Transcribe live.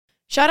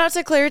Shout out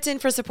to Claritin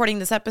for supporting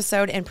this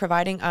episode and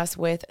providing us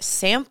with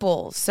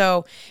samples.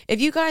 So if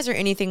you guys are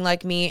anything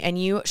like me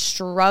and you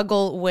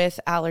struggle with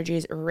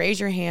allergies, raise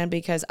your hand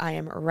because I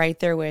am right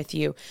there with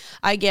you.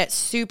 I get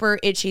super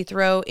itchy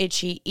throat,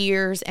 itchy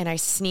ears, and I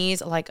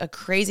sneeze like a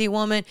crazy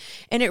woman.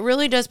 And it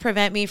really does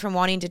prevent me from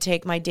wanting to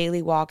take my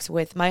daily walks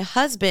with my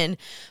husband.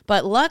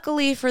 But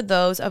luckily for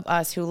those of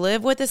us who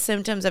live with the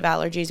symptoms of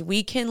allergies,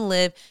 we can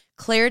live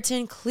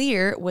Claritin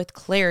Clear with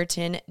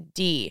Claritin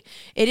D.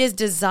 It is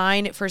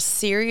designed for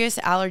serious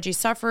allergy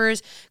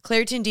sufferers.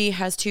 Claritin D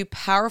has 2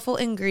 powerful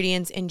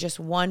ingredients in just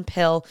one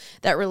pill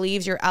that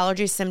relieves your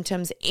allergy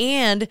symptoms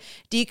and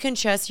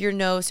decongests your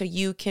nose so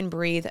you can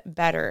breathe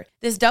better.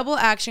 This double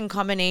action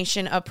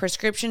combination of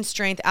prescription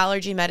strength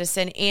allergy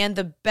medicine and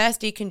the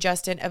best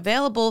decongestant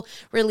available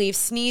relieves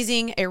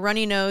sneezing, a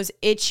runny nose,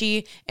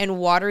 itchy and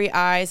watery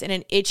eyes, and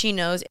an itchy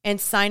nose, and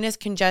sinus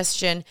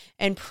congestion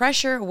and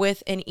pressure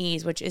with an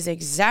ease, which is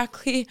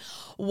exactly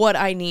what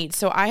I need.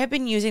 So I have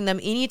been using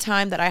them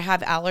anytime that I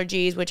have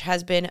allergies, which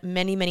has been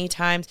many, many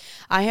times.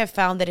 I have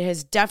found that it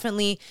has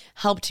definitely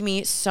helped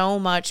me so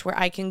much where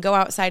I can go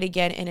outside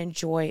again and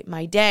enjoy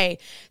my day.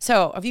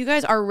 So if you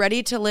guys are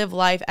ready to live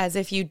life as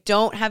if you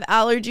don't have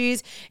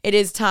allergies, it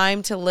is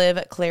time to live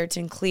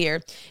Claritin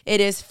Clear.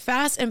 It is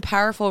fast and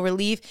powerful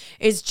relief.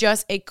 It's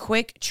just a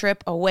quick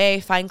trip away.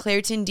 Find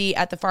Claritin D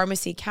at the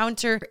pharmacy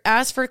counter.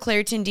 Ask for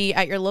Claritin D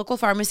at your local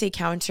pharmacy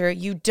counter.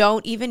 You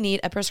don't even need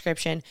a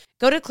prescription.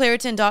 Go to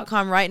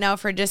Claritin.com right now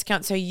for a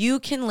discount so you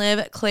can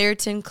live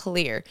Claritin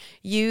Clear.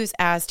 Use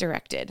as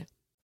directed.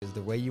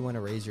 The way you want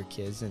to raise your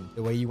kids and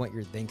the way you want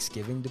your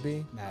Thanksgiving to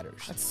be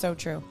matters. That's so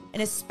true.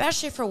 And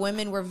especially for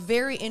women, we're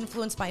very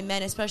influenced by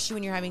men, especially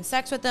when you're having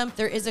sex with them.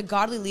 There is a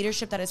godly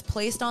leadership that is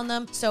placed on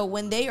them. So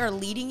when they are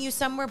leading you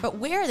somewhere, but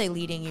where are they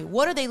leading you?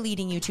 What are they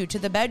leading you to? To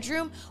the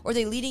bedroom, or are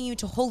they leading you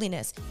to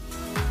holiness?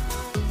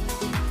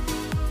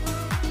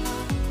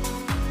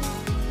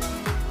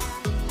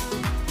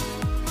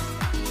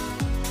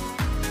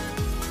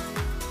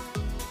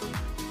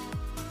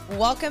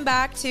 Welcome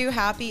back to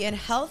Happy and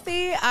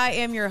Healthy. I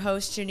am your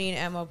host, Janine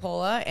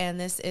Amapola, and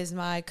this is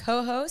my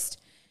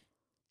co-host,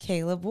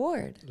 Caleb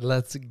Ward.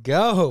 Let's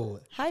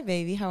go. Hi,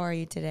 baby. How are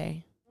you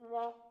today?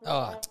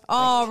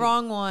 Oh,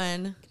 wrong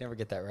one. Can never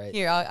get that right.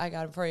 Here, I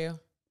got it for you.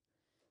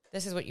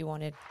 This is what you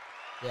wanted.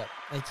 Yeah.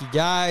 Thank you,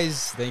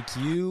 guys. Thank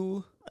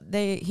you.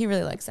 He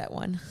really likes that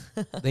one.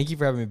 Thank you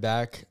for having me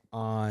back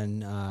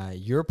on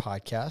your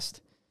podcast.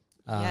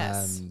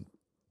 Yes.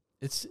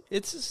 This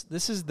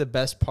is the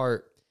best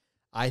part,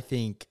 I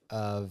think,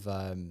 of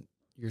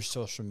your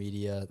social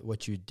media,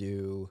 what you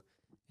do,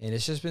 and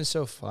it's just been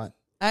so fun.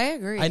 I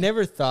agree.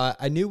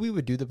 I knew we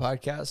would do the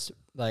podcast,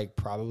 like,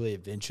 probably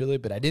eventually,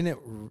 but I didn't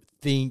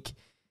think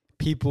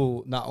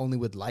people not only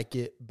would like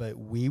it, but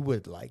we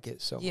would like it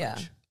so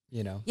much,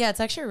 you know? Yeah, it's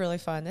actually really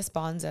fun. This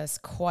bonds us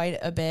quite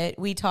a bit.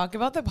 We talk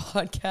about the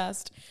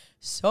podcast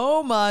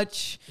so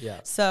much.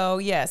 Yeah. So,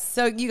 yes.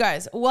 So, you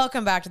guys,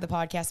 welcome back to the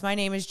podcast. My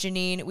name is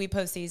Janine. We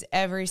post these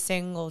every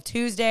single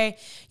Tuesday.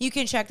 You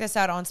can check this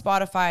out on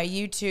Spotify,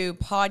 YouTube,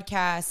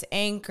 podcasts,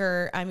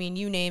 Anchor. I mean,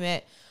 you name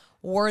it.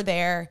 We're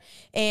there.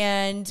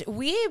 And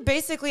we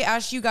basically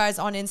asked you guys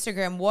on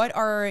Instagram, what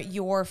are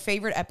your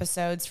favorite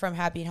episodes from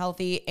Happy and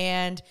Healthy?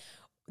 And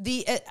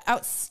the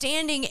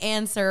outstanding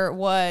answer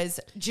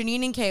was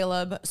Janine and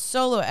Caleb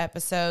solo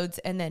episodes,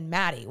 and then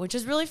Maddie, which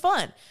is really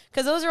fun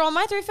because those are all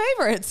my 3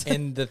 favorites.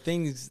 And the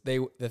things they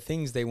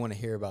want to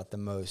hear about the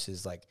most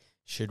is like,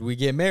 should we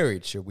get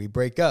married? Should we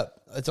break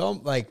up? It's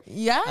all like,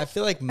 yeah. I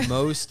feel like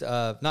most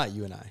not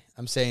you and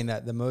I'm saying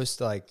that the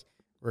most like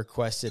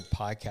requested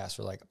podcasts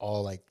are like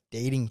all like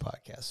dating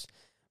podcasts,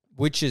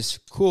 which is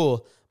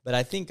cool. But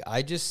I think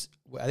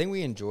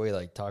we enjoy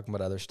like talking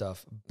about other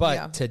stuff.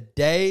 But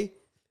today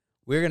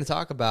we're going to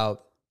talk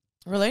about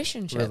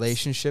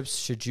relationships.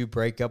 Should you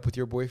break up with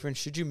your boyfriend?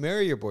 Should you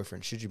marry your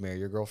boyfriend? Should you marry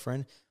your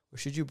girlfriend? Or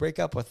should you break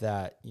up with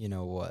that? You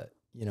know what?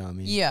 You know what I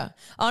mean? Yeah.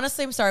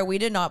 Honestly, I'm sorry. We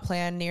did not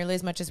plan nearly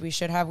as much as we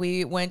should have.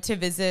 We went to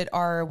visit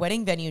our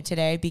wedding venue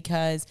today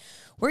because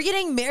we're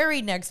getting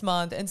married next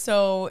month. And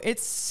so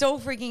it's so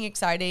freaking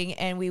exciting.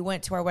 And we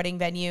went to our wedding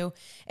venue,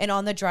 and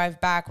on the drive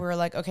back, we were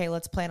like, okay,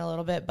 let's plan a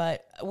little bit,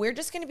 but we're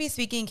just going to be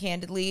speaking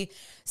candidly,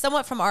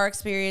 somewhat from our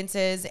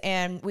experiences.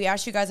 And we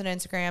asked you guys on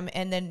Instagram.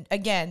 And then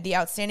again, the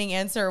outstanding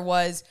answer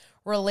was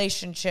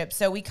relationship.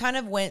 So we kind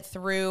of went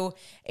through,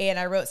 and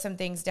I wrote some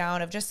things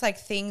down of just like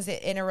things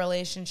in a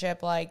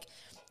relationship, like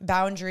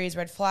boundaries,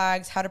 red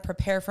flags, how to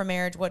prepare for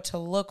marriage, what to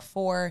look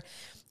for.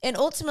 And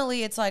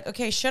ultimately it's like,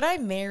 okay, should I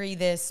marry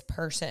this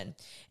person?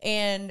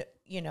 And,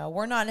 you know,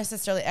 we're not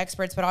necessarily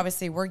experts, but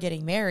obviously we're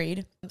getting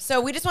married. So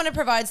we just want to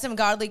provide some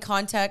godly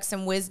context,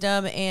 some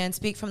wisdom, and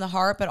speak from the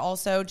heart, but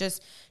also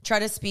just try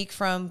to speak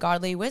from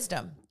godly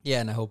wisdom.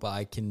 Yeah. And I hope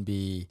I can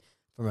be,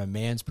 from a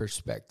man's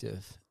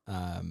perspective,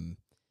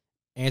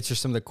 answer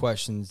some of the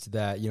questions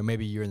that, you know,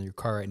 maybe you're in your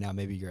car right now,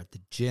 maybe you're at the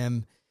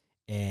gym,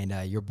 and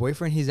your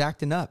boyfriend, he's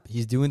acting up.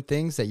 He's doing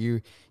things that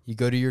you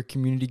go to your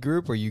community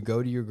group or you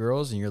go to your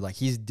girls and you're like,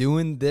 he's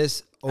doing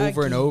this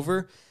over and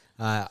over.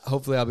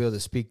 Hopefully I'll be able to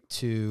speak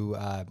to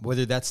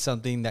whether that's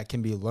something that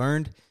can be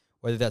learned,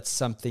 whether that's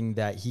something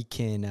that he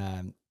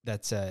can,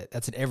 that's an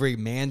every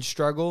man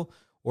struggle,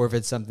 or if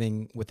it's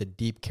something with a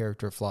deep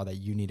character flaw that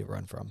you need to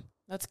run from.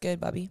 That's good,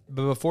 Bubby.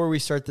 But before we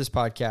start this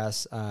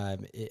podcast,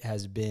 it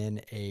has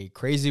been a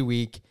crazy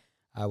week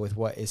with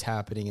what is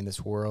happening in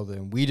this world.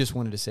 And we just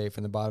wanted to say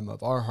from the bottom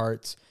of our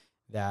hearts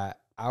that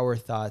our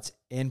thoughts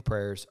and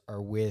prayers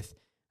are with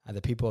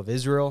the people of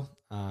Israel,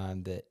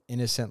 the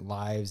innocent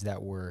lives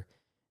that were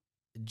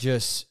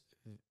just,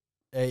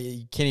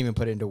 you can't even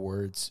put it into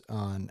words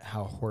on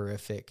how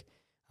horrific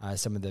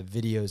some of the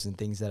videos and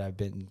things that have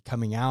been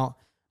coming out.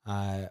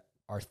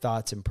 Our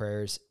thoughts and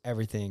prayers,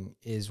 everything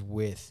is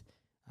with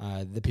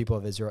the people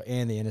of Israel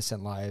and the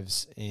innocent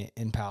lives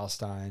in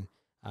Palestine.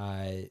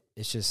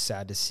 It's just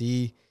sad to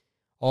see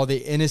all the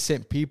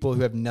innocent people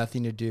who have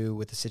nothing to do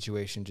with the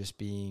situation just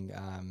being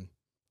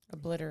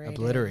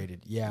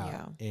obliterated.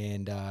 Yeah.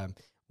 And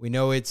we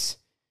know it's,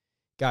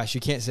 gosh,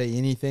 you can't say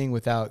anything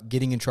without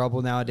getting in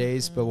trouble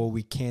nowadays. Mm-hmm. But what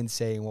we can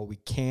say and what we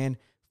can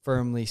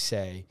firmly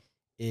say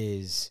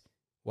is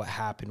what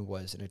happened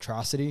was an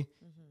atrocity.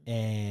 Mm-hmm.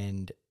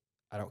 And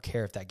I don't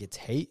care if that gets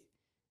hate.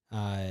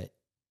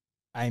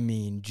 I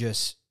mean,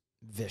 just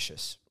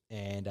vicious.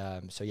 And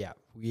so, yeah,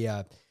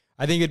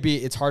 I think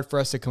it's hard for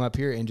us to come up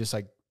here and just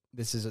like,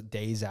 this is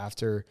days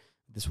after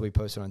this will be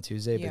posted on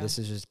Tuesday, but this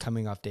is just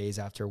coming off days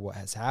after what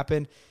has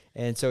happened.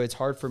 And so it's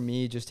hard for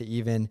me just to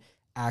even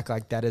act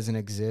like that doesn't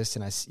exist.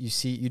 And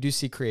you do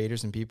see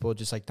creators and people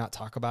just like not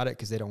talk about it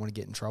because they don't want to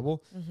get in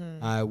trouble,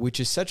 which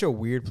is such a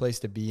weird place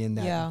to be in,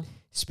 that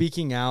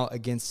speaking out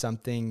against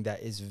something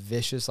that is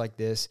vicious like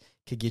this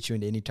could get you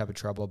into any type of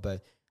trouble.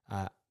 But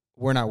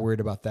we're not worried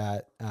about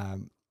that.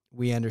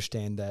 We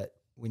understand that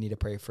we need to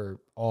pray for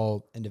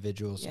all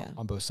individuals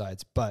on both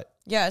sides. But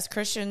as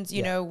Christians,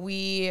 you know,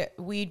 we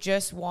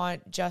just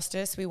want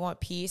justice. We want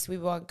peace. We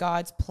want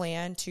God's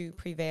plan to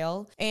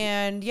prevail.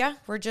 And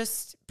we're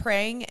just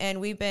praying,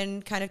 and we've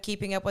been kind of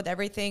keeping up with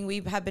everything.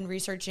 We have been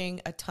researching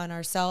a ton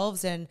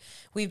ourselves, and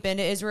we've been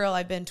to Israel.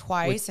 I've been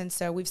twice. And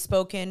so we've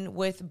spoken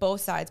with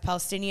both sides,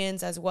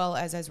 Palestinians as well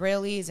as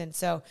Israelis. And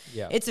so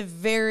it's a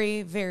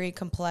very, very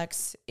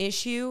complex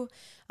issue.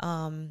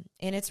 And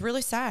it's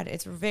really sad.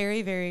 It's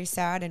very, very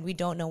sad. And we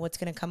don't know what's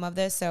going to come of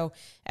this. So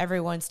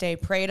everyone stay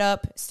prayed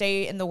up,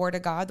 stay in the Word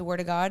of God. The Word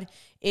of God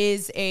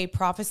is a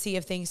prophecy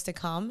of things to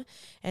come.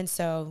 And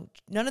so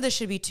none of this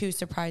should be too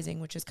surprising,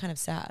 which is kind of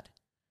sad.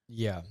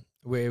 Yeah.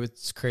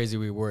 It's crazy.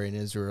 We were in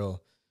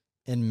Israel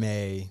in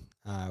May.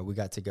 We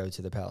got to go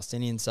to the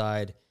Palestinian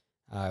side.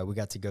 We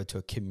got to go to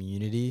a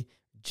community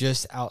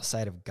just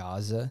outside of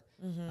Gaza,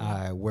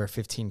 where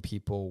 15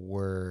 people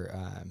were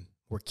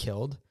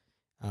killed.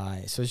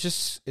 So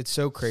it's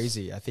so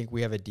crazy. I think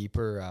we have a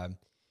deeper,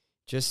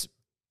 just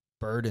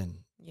burden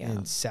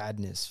and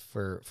sadness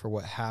for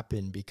what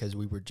happened because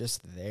we were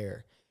just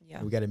there.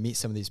 Yeah. We got to meet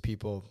some of these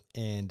people.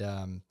 And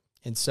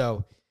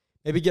so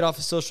maybe get off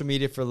of social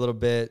media for a little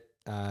bit.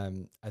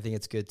 I think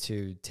it's good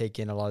to take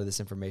in a lot of this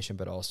information,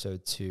 but also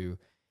to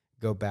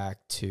go back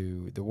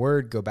to the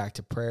Word, go back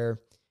to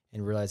prayer,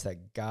 and realize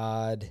that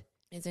God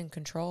is in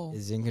control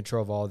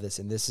of all this.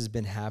 And this has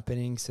been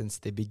happening since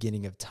the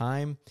beginning of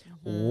time.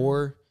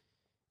 War,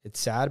 it's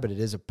sad, but it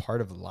is a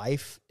part of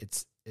life.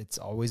 It's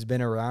always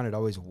been around. It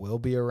always will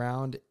be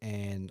around.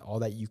 And all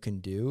that you can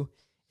do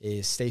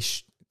is stay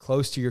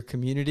close to your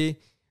community.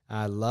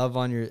 Love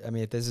on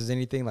if this is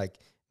anything, like,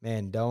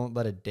 man, don't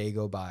let a day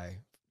go by.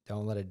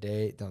 Don't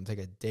take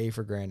a day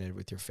for granted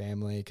with your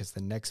family, because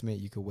the next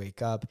minute you could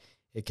wake up,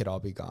 it could all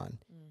be gone.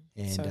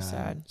 And so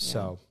sad.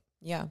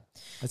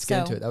 Let's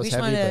get into it. That was we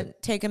just want to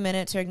take a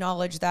minute to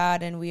acknowledge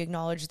that, and we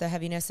acknowledge the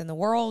heaviness in the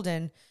world,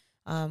 and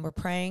we're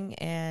praying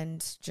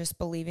and just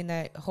believing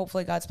that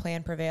hopefully God's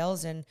plan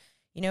prevails. And,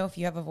 you know, if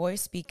you have a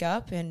voice, speak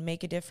up and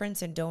make a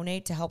difference and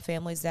donate to help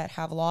families that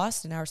have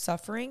lost and are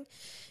suffering.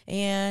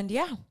 And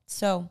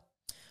so,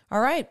 all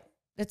right.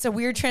 It's a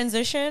weird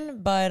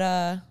transition,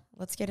 but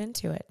let's get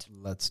into it.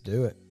 Let's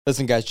do it.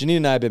 Listen, guys, Janine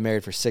and I have been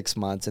married for 6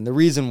 months, and the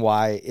reason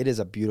why it is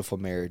a beautiful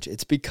marriage,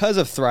 it's because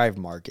of Thrive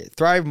Market.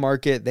 Thrive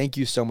Market, thank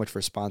you so much for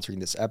sponsoring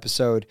this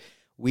episode.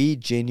 We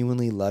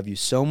genuinely love you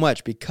so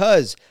much.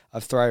 Because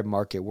of Thrive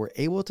Market, we're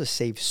able to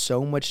save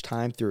so much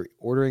time through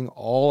ordering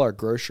all our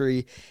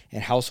grocery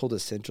and household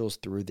essentials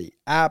through the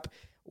app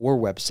or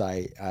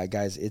website.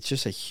 Guys, it's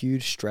just a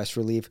huge stress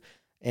relief.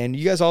 And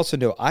you guys also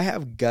know I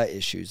have gut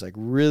issues, like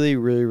really,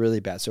 really, really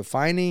bad. So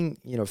finding,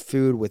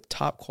 food with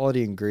top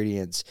quality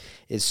ingredients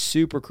is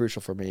super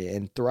crucial for me.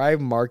 And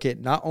Thrive Market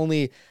not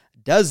only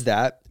does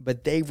that,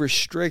 but they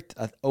restrict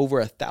over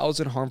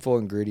 1,000 harmful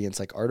ingredients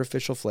like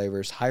artificial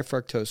flavors, high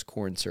fructose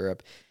corn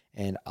syrup,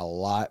 and a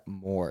lot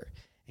more.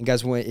 And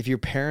guys, if you're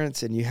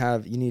parents and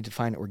you need to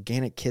find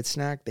organic kid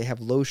snack, they have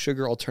low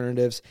sugar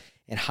alternatives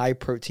and high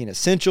protein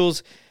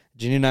essentials.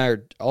 Jenny and I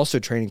are also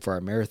training for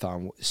our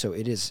marathon, so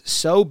it is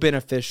so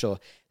beneficial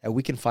that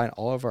we can find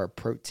all of our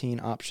protein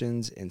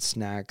options and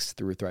snacks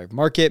through Thrive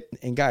Market.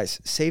 And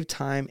guys, save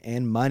time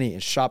and money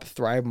and shop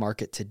Thrive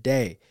Market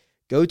today.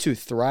 Go to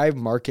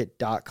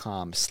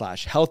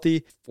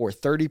thrivemarket.com/healthy for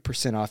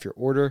 30% off your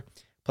order,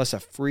 plus a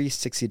free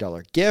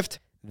 $60 gift.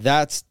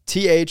 That's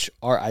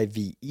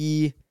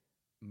THRIVE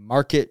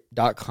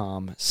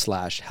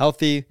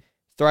market.com/healthy,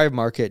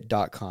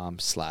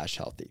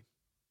 thrivemarket.com/healthy.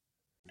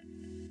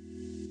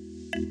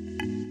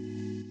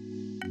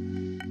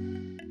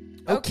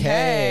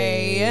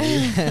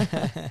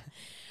 Okay.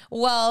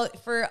 Well,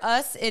 for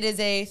us, it is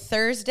a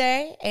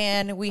Thursday,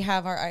 and we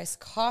have our iced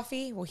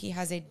coffee. Well, he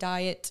has a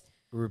diet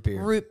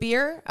root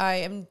beer. I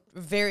am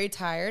very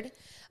tired.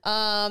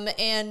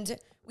 And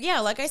yeah,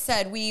 like I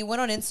said, we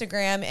went on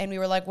Instagram and we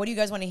were like, what do you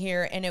guys want to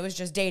hear? And it was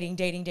just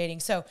dating.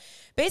 So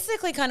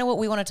basically kind of what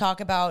we want to talk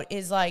about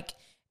is like,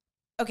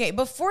 okay,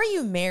 before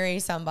you marry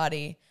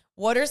somebody,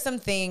 what are some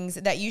things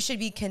that you should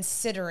be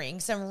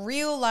considering? Some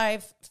real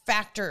life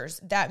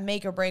factors that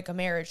make or break a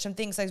marriage. Some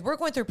things like we're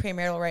going through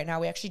premarital right now.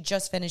 We actually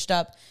just finished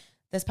up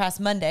this past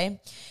Monday,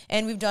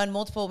 and we've done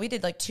multiple. We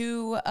did like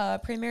 2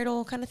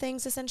 premarital kind of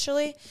things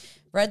essentially.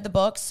 Read the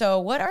book. So,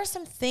 what are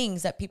some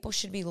things that people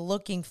should be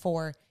looking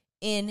for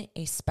in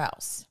a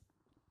spouse?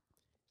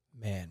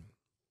 Man,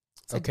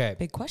 It's a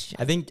big question.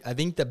 I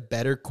think the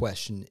better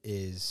question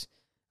is,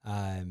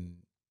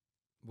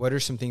 what are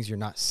some things you're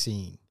not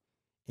seeing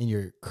in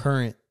your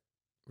current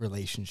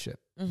relationship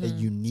that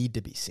you need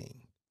to be seeing?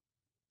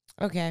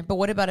 Okay, but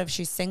what about if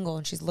she's single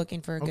and she's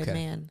looking for a good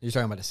man? You're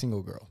talking about a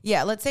single girl.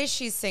 Yeah, let's say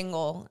she's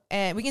single,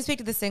 and we can speak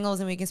to the singles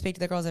and we can speak to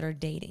the girls that are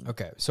dating.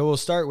 Okay, so we'll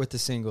start with the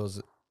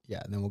singles.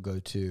 Yeah, and then we'll go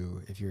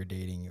to if you're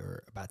dating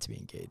or about to be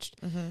engaged.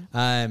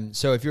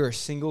 So if you're a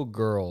single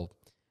girl,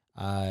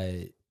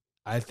 I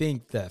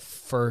think the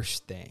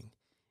first thing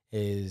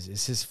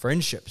is his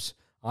friendships.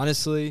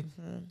 Honestly,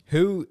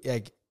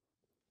 the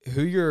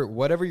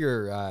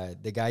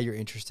guy you're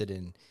interested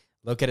in,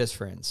 look at his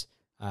friends.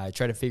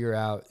 Try to figure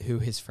out who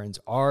his friends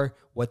are,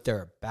 what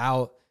they're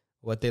about,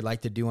 what they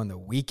like to do on the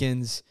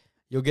weekends.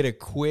 You'll get a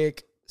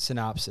quick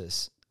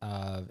synopsis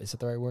of, is that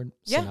the right word?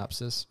 Yeah.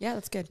 Synopsis. Yeah,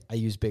 that's good. I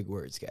use big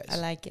words, guys. I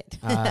like it.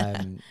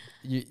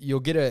 You'll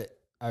get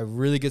a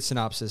really good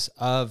synopsis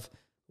of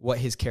what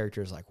his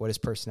character is like, what his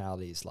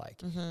personality is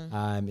like.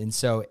 And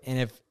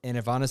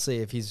if honestly,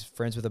 if he's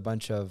friends with a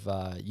bunch of,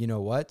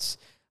 whats,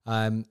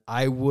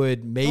 I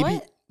would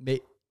maybe,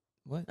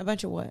 what? A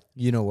bunch of what?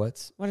 You know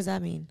what's? What does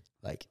that mean?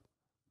 Like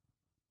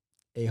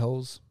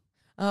a-holes.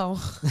 Oh,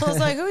 I was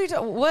like, who are you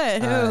talking?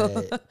 What?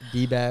 Who?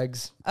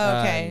 D-bags.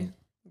 Okay.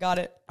 Got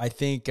it. I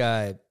think,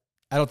 I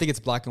don't think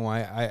it's black and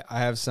white. I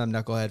have some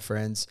knucklehead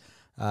friends,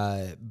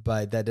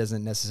 but that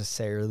doesn't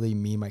necessarily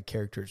mean my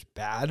character is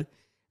bad.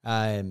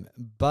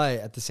 But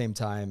at the same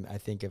time, I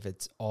think if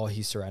it's all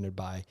he's surrounded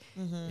by,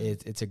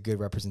 it's a good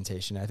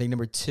representation. I think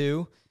number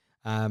 2,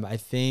 I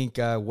think,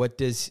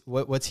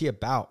 what's he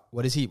about?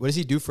 What does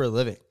he do for a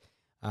living?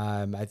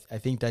 I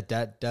think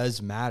that does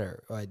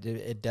matter.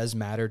 It does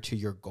matter to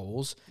your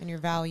goals and your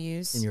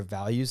values.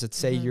 Let's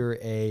say you're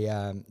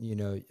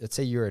let's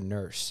say you're a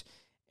nurse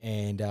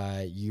and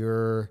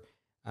you're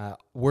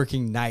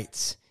working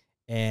nights,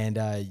 and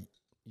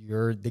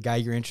you're the guy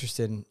you're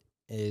interested in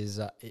is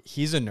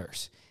he's a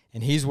nurse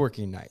and he's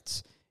working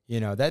nights.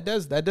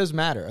 That does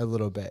matter a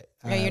little bit.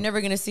 Yeah, you're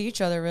never going to see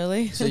each other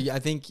really. So I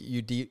think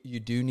you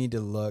do need to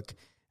look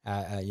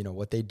at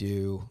what they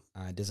do.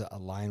 Does it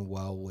align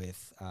well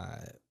with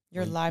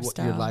your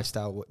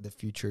lifestyle, the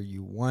future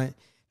you want?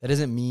 That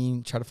doesn't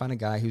mean try to find a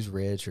guy who's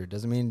rich, or it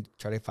doesn't mean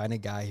try to find a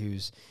guy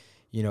who's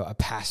a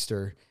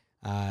pastor.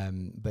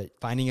 But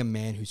finding a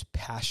man who's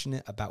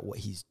passionate about what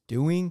he's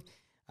doing,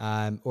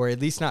 or at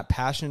least not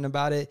passionate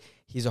about it.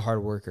 He's a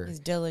hard worker. He's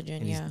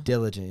diligent. He's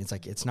diligent. It's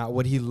like, it's not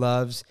what he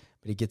loves,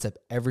 but he gets up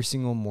every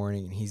single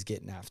morning and he's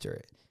getting after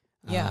it.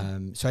 Yeah.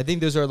 So I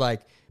think those are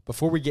like,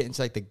 before we get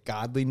into like the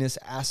godliness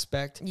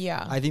aspect,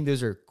 I think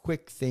those are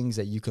quick things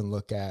that you can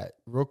look at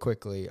real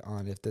quickly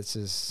on if this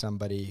is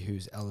somebody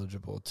who's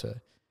eligible to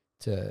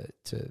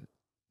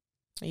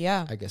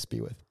I guess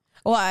be with.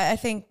 Well, I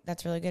think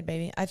that's really good,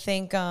 baby. I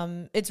think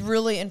it's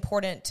really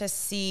important to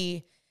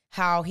see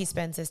how he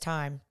spends his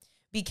time,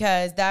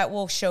 because that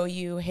will show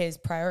you his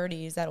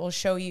priorities. That will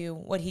show you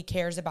what he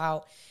cares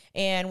about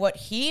and what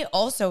he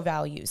also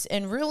values.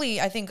 And really,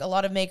 I think a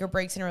lot of make or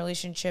breaks in a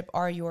relationship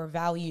are your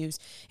values.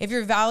 If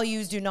your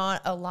values do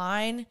not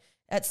align,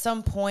 at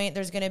some point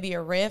there's going to be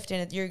a rift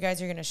and you guys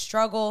are going to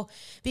struggle.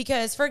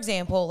 Because, for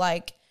example,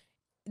 like,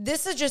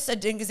 this is just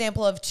an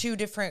example of 2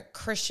 different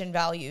Christian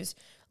values.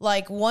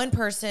 Like, one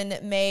person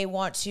may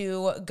want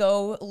to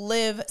go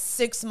live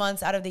 6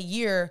 months out of the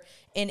year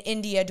in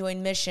India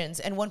doing missions.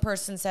 And one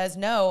person says,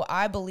 no,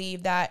 I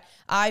believe that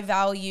I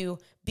value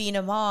being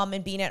a mom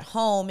and being at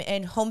home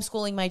and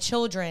homeschooling my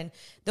children.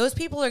 Those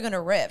people are going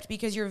to rift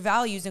because your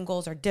values and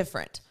goals are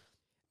different.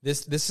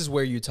 This is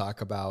where you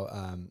talk about,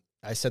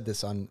 I said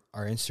this on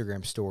our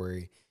Instagram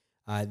story,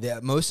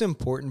 the most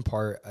important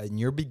part in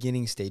your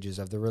beginning stages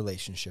of the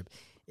relationship.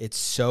 It's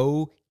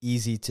so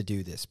easy to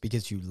do this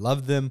because you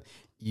love them.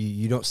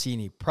 You don't see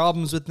any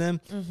problems with them,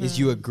 is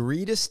you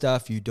agree to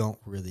stuff you don't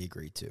really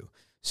agree to.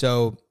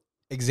 So,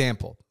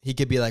 example, he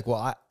could be like,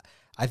 well,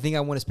 I think I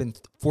want to spend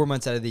 4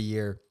 months out of the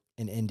year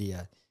in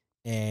India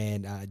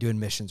and doing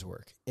missions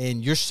work,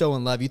 and you're so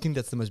in love, you think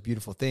that's the most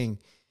beautiful thing,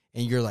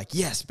 and you're like,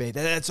 yes, babe,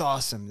 that's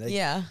awesome. Like,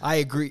 Yeah. I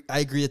agree.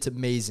 It's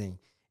amazing.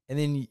 And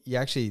then you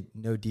actually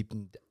know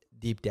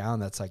deep down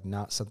that's like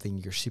not something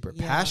you're super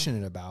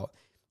passionate about,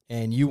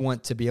 and you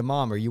want to be a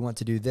mom or you want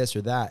to do this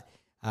or that,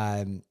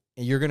 and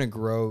you're gonna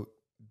grow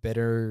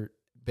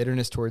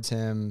bitterness towards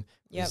him,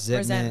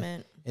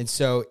 resentment. And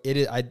so it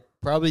is. I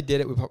probably did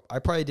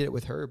it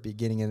with her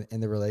beginning in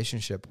the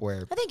relationship,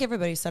 where I think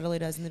everybody subtly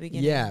does in the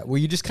beginning. yeah, where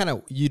you just kind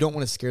of, you don't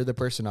want to scare the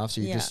person off,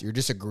 so you're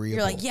just agreeable.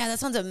 You're like, yeah, that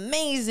sounds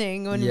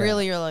amazing, when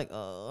really you're like,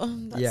 oh,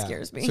 that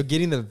scares me. So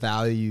getting the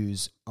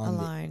values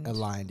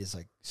aligned is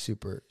like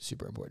super,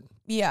 super important.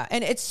 Yeah,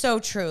 and it's so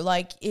true.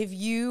 Like, if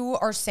you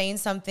are saying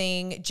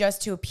something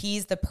just to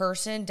appease the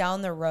person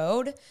down the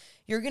road,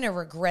 you're going to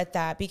regret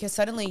that, because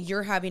suddenly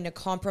you're having to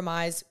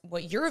compromise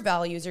what your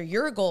values or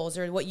your goals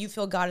or what you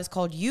feel God has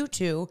called you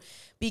to,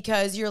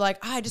 because you're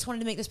like, I just wanted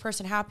to make this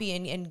person happy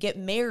and get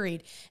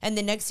married. And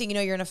the next thing you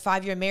know, you're in a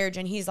 5-year marriage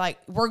and he's like,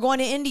 we're going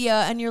to India.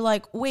 And you're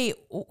like, wait,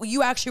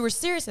 you actually were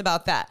serious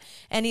about that?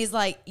 And he's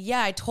like,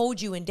 yeah, I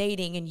told you in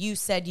dating and you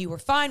said you were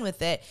fine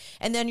with it.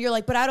 And then you're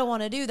like, but I don't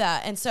want to do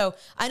that. And so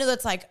I know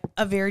that's like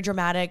a very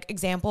dramatic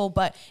example,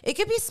 but it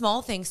could be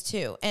small things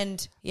too.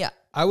 And yeah.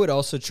 I would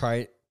also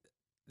try,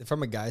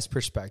 from a guy's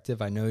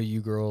perspective, I know you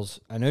girls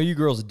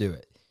do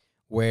it,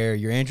 where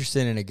you're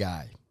interested in a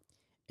guy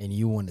and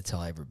you want to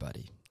tell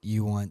everybody.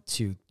 You want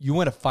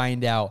to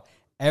find out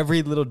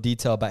every little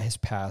detail about his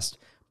past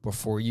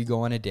before you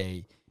go on a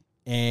date.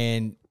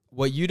 And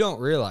what you don't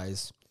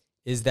realize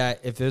is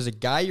that if there's a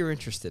guy you're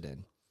interested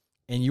in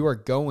and you are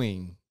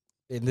going,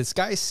 and this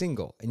guy is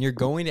single, and you're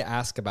going to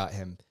ask about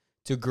him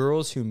to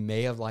girls who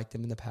may have liked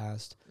him in the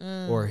past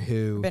or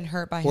who been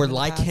hurt by him or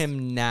like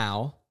him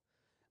now,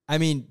 I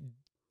mean,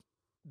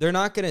 they're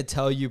not going to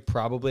tell you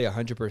probably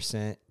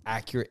 100%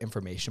 accurate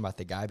information about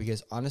the guy,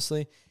 because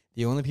honestly,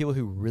 the only people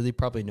who really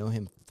probably know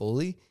him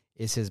fully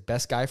is his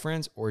best guy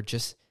friends or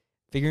just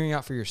figuring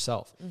out for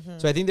yourself. Mm-hmm.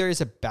 So I think there is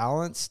a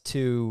balance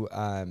to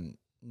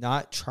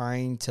not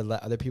trying to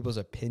let other people's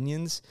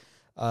opinions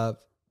of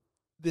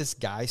this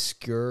guy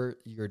skewer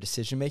your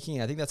decision making.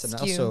 And I think that's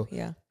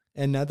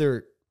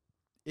another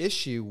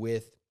issue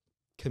with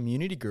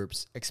community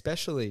groups,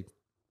 especially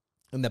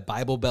in the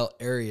Bible Belt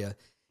area,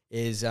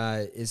 is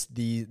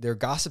their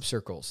gossip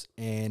circles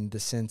and the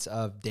sense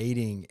of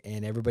dating,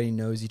 and everybody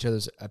knows each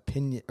other's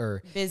opinion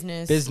or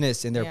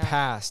business in their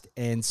past.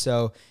 And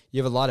so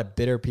you have a lot of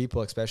bitter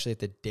people, especially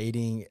if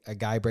a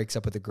guy breaks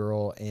up with a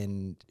girl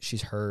and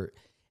she's hurt,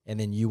 and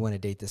then you want to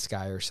date this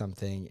guy or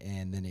something,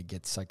 and then it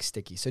gets like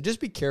sticky. So just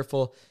be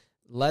careful.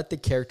 Let the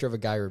character of a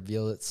guy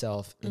reveal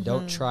itself, and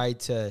don't try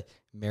to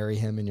marry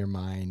him in your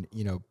mind,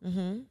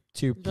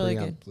 too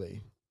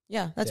preemptively.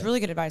 Yeah, that's really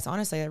good advice.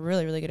 Honestly,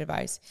 really, really good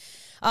advice.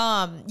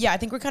 I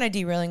think we're kind of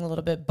derailing a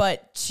little bit,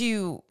 but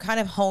to kind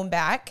of hone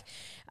back,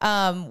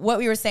 what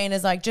we were saying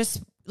is like,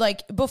 just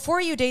like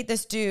before you date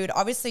this dude,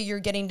 obviously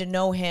you're getting to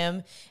know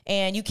him,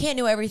 and you can't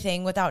know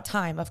everything without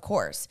time, of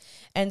course.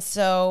 And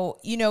so,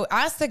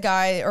 ask the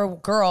guy or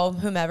girl,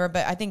 whomever,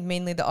 but I think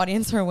mainly the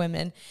audience are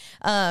women.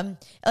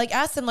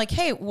 Ask them like,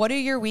 hey, what do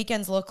your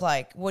weekends look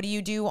like? What do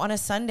you do on a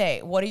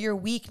Sunday? What do your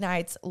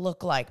weeknights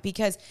look like?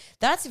 Because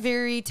that's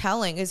very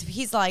telling. Is if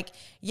he's like,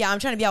 yeah, I'm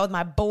trying to be out with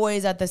my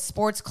boys at the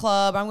sports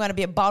club. I'm going to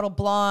be a bottle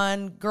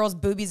blonde, girls'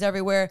 boobies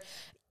everywhere.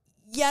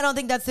 Yeah, I don't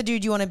think that's the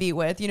dude you want to be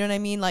with. You know what I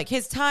mean? Like,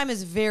 his time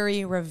is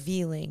very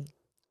revealing.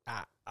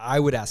 I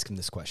would ask him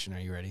this question. Are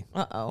you ready?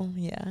 Uh-oh,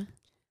 yeah.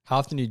 How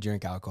often do you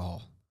drink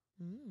alcohol?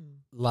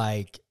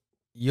 Like,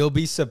 you'll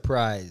be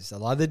surprised. A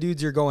lot of the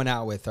dudes you're going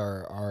out with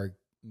are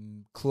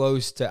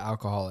close to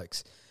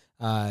alcoholics.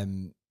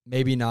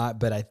 Maybe not,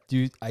 but I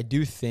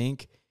do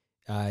think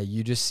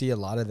you just see a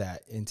lot of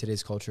that in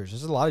today's culture.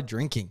 There's a lot of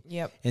drinking.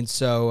 Yep. And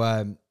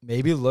so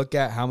maybe look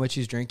at how much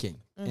he's drinking.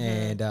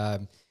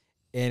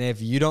 And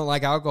if you don't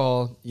like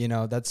alcohol,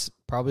 that's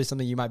probably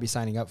something you might be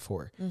signing up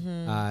for.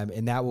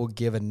 And that will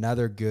give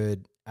another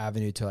good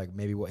avenue to like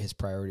maybe what his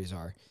priorities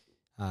are.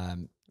 I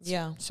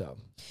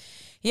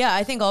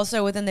think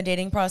also within the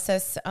dating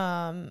process,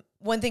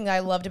 one thing I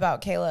loved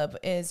about Caleb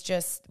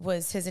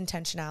was his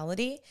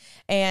intentionality.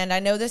 And I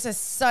know this is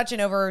such an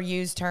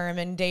overused term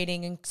in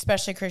dating, and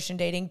especially Christian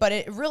dating, but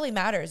it really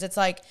matters. It's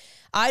like,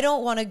 I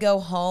don't want to go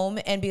home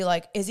and be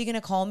like, is he going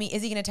to call me?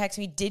 Is he going to text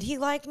me? Did he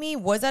like me?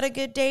 Was that a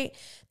good date?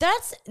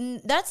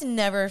 That's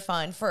never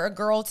fun for a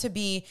girl to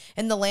be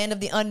in the land of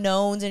the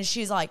unknowns. And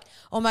she's like,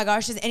 oh my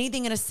gosh, is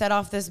anything going to set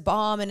off this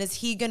bomb? And is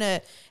he going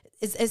to,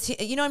 is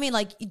he, you know what I mean?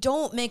 Like,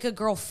 don't make a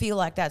girl feel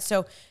like that.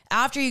 So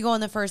after you go on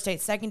the first date,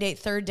 second date,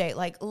 third date,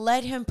 like,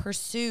 let him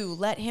pursue,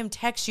 let him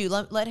text you,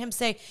 let him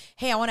say,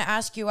 hey, I want to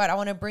ask you out. I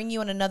want to bring you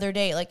on another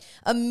date. Like,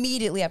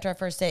 immediately after our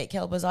first date,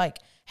 Caleb was like,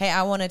 hey,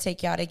 I want to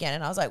take you out again.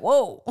 And I was like,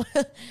 whoa,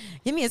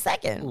 give me a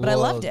second. But I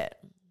loved it.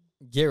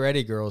 Get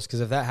ready, girls,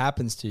 because if that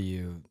happens to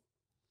you,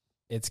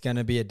 it's going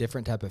to be a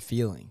different type of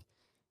feeling.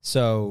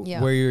 So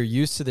where you're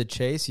used to the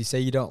chase, you say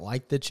you don't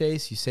like the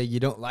chase, you say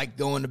you don't like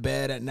going to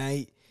bed at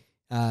night,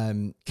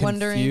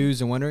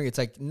 confused and wondering. It's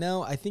like,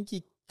 no, I think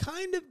you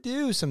kind of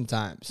do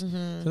sometimes.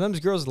 Sometimes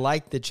girls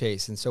like the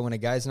chase. And so when a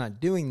guy's not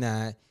doing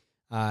that,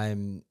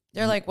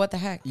 they're like, what the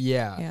heck?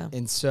 yeah.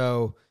 And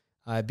so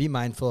be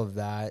mindful of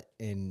that.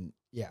 And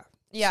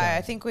Yeah, so.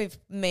 I think we've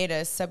made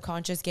a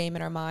subconscious game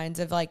in our minds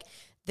of like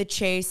the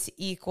chase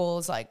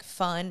equals like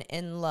fun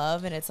and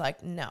love. And it's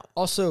like, no.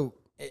 Also,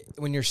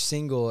 when you're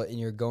single and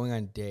you're going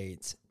on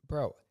dates,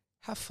 bro,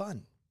 have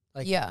fun.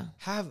 Like,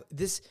 have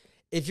this.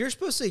 If you're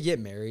supposed to get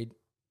married,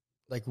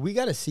 like, we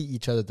got to see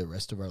each other the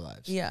rest of our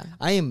lives. Yeah.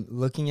 I am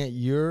looking at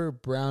your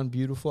brown,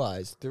 beautiful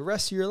eyes the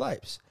rest of your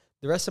lives,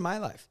 the rest of my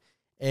life.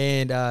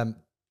 And,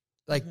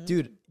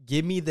 dude,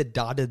 give me the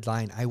dotted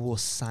line. I will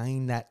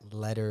sign that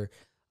letter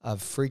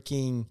of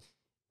freaking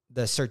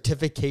the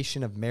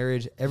certification of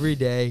marriage every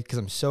day because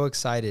I'm so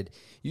excited.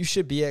 You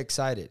should be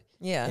excited.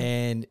 Yeah.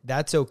 And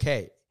that's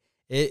okay.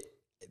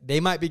 They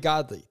might be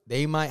godly.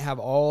 They might have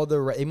all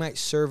they might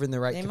serve in the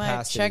right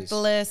capacities. They might check the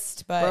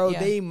list, but bro,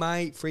 they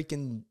might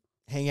freaking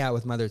hang out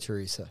with Mother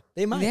Teresa.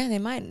 They might. Yeah, they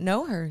might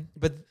know her.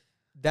 But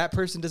that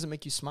person doesn't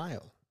make you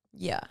smile.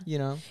 Yeah. You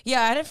know?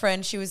 Yeah, I had a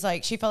friend, she was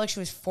like, she felt like she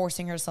was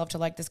forcing herself to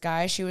like this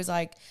guy. She was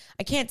like,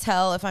 I can't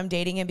tell if I'm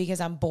dating him because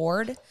I'm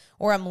bored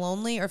or I'm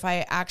lonely or if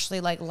I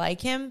actually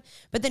like him.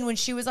 But then when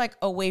she was like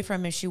away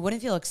from him, she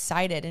wouldn't feel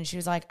excited. And she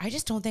was like, I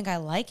just don't think I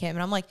like him.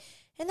 And I'm like,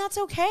 and that's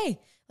okay.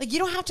 Like, you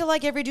don't have to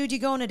like every dude you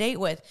go on a date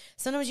with.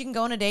 Sometimes you can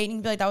go on a date and you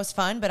can be like, that was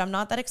fun, but I'm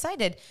not that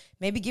excited.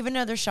 Maybe give it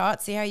another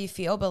shot, see how you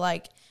feel. But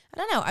like, I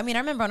don't know. I mean, I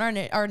remember on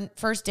our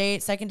first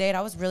date, second date,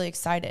 I was really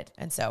excited.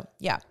 And so,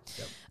 yeah.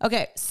 Yep.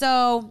 Okay.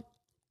 So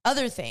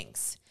other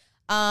things.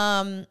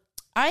 I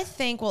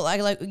think, well,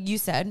 like you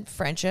said,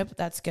 friendship,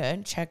 that's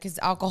good. Check his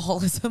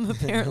alcoholism,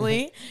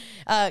 apparently.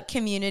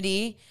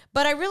 Community.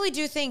 But I really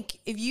do think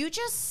if you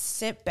just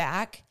sit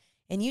back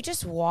and you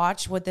just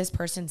watch what this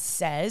person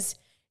says,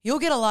 you'll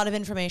get a lot of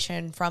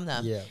information from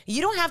them. Yeah.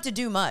 You don't have to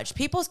do much.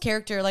 People's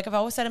character, like I've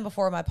always said in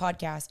before in my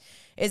podcast,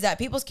 is that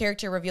people's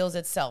character reveals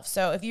itself.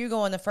 So if you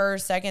go on the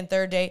first, second,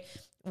 third date,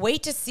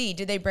 wait to see,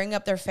 do they bring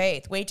up their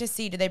faith? Wait to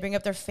see, do they bring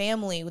up their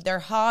family, their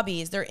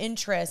hobbies, their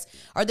interests?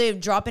 Are they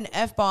dropping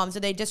F-bombs?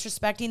 Are they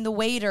disrespecting the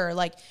waiter?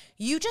 Like,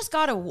 you just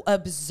got to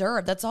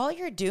observe. That's all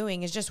you're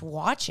doing is just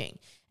watching.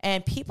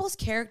 And people's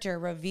character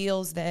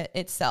reveals that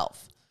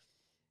itself.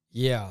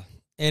 Yeah.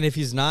 And if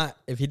he's not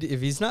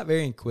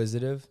very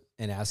inquisitive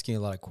and asking a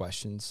lot of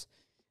questions,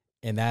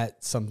 and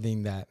that's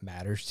something that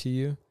matters to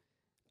you,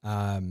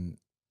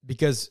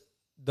 because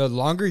the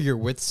longer you're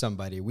with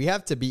somebody, we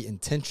have to be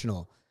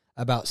intentional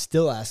about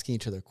still asking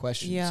each other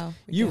questions. Yeah,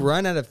 you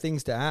run out of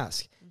things to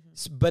ask.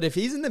 But if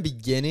he's in the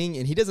beginning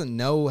and he doesn't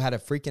know how to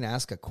freaking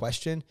ask a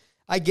question,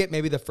 I get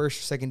maybe the first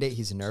or second date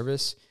he's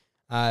nervous,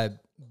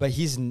 but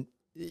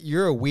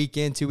you're a week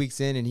in, 2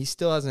 weeks in, and he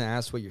still hasn't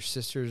asked what your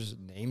sister's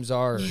names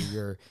are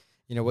or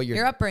what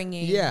your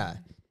upbringing. Yeah.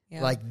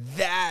 Like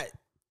that.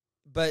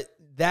 But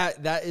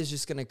that is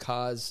just going to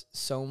cause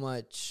so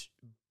much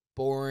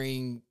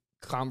boring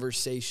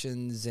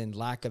conversations and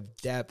lack of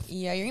depth.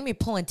 Yeah, you're going to be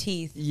pulling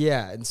teeth.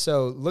 Yeah, and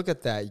so look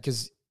at that,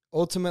 because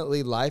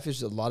ultimately life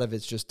is a lot of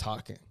it's just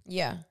talking.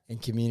 Yeah. And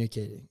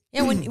communicating.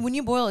 Yeah, when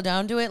you boil it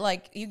down to it,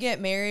 like, you get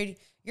married,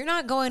 you're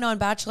not going on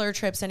bachelor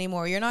trips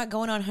anymore. You're not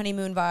going on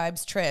honeymoon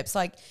vibes trips.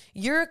 Like,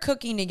 you're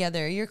cooking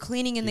together. You're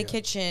cleaning in the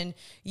kitchen.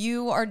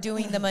 You are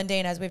doing the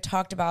mundane, as we've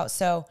talked about.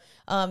 So,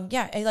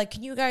 like,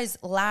 can you guys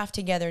laugh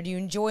together? Do you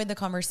enjoy the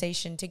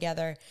conversation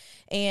together?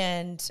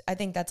 And I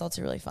think that's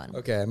also really fun.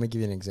 Okay, I'm going to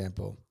give you an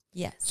example.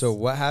 Yes. So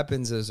what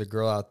happens is a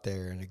girl out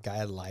there and a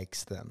guy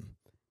likes them,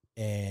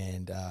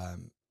 and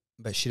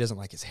but she doesn't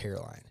like his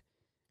hairline.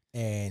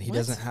 And he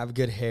doesn't have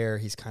good hair.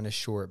 He's kind of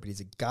short, but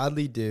he's a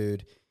godly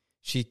dude.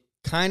 She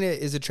kind of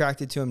is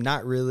attracted to him,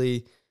 not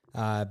really,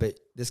 but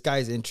this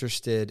guy's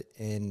interested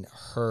in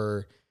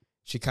her.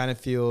 She kind of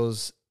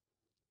feels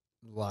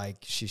like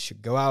she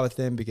should go out with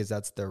him because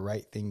that's the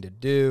right thing to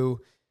do.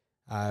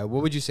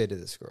 What would you say to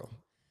this girl?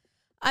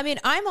 I mean,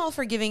 I'm all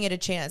for giving it a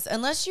chance,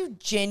 unless you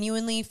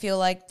genuinely feel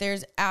like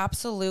there's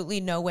absolutely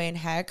no way in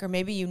heck, or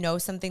maybe you know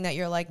something that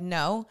you're like,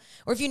 no,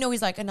 or if you know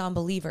he's like a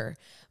non-believer.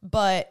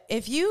 But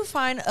if you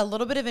find a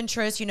little bit of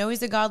interest, you know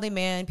he's a godly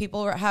man,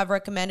 people have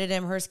recommended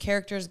him, his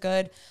character's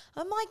good,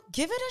 I'm like,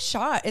 give it a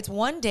shot. It's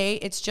one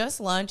date, it's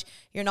just lunch,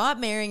 you're not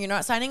marrying, you're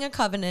not signing a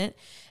covenant.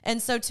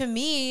 And so to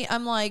me,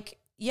 I'm like,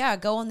 yeah,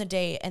 go on the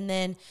date. And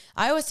then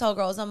I always tell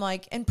girls, I'm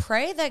like, and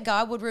pray that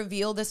God would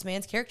reveal this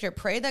man's character.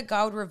 Pray that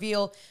God would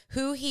reveal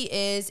who he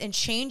is and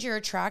change your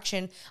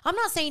attraction. I'm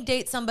not saying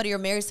date somebody or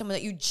marry someone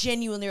that you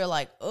genuinely are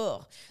like,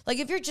 ugh. Like,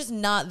 if you're just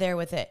not there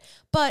with it.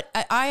 But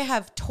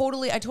I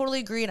totally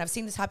agree. And I've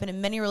seen this happen in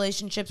many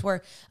relationships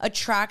where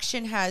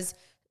attraction has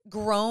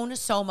grown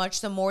so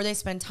much. The more they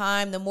spend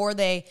time, the more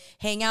they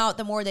hang out,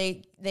 the more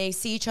they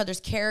see each other's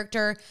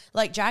character.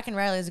 Like, Jack and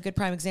Riley is a good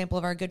prime example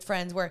of our good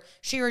friends, where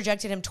she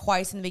rejected him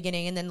twice in the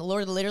beginning, and then the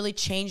Lord literally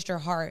changed her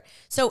heart.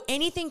 So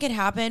anything can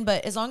happen,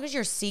 but as long as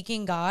you're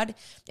seeking God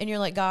and you're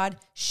like, God,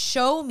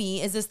 show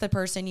me, is this the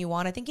person you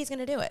want? I think he's going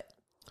to do it.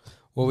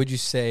 What would you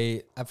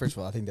say? First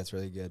of all, I think that's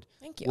really good.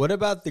 Thank you. What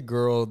about the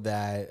girl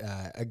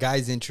that a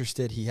guy's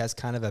interested? He has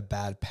kind of a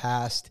bad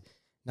past,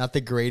 not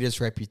the greatest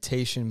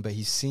reputation, but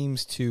he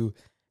seems to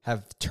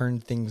have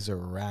turned things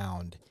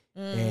around.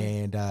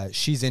 And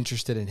she's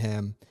interested in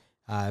him,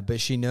 but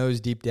she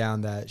knows deep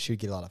down that she would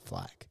get a lot of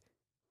flack.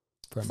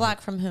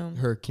 From whom?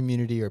 Her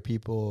community or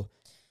people.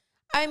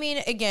 I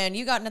mean, again,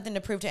 you got nothing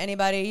to prove to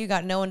anybody. You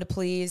got no one to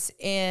please.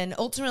 And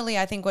ultimately,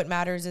 I think what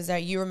matters is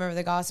that you remember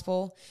the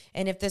gospel.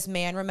 And if this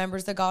man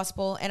remembers the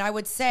gospel, and I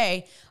would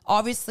say,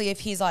 obviously, if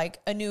he's like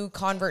a new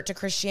convert to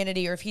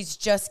Christianity, or if he's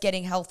just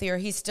getting healthy, or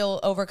he's still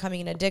overcoming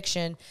an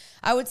addiction,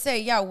 I would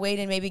say, yeah, wait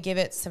and maybe give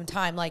it some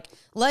time. Like,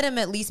 let him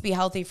at least be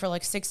healthy for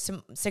like 6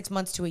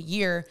 months to a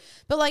year.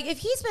 But like, if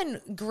he's been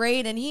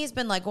great and he's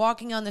been like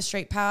walking on the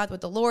straight path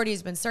with the Lord,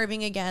 he's been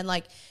serving again,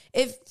 like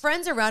if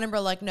friends around him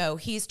are like, no,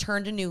 he's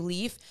turned a new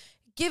leaf,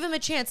 give him a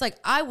chance. Like,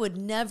 I would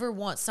never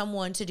want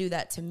someone to do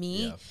that to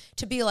me,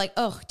 to be like,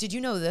 oh, did you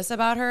know this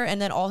about her?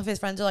 And then all of his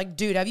friends are like,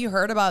 dude, have you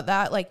heard about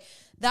that? Like,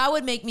 that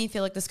would make me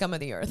feel like the scum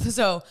of the earth.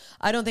 So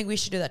I don't think we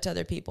should do that to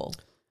other people.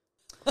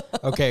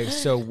 Okay,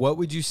 so what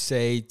would you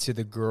say to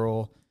the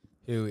girl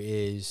who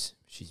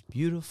she's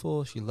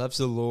beautiful, she loves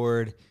the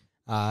Lord,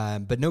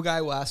 but no guy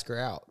will ask her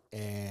out,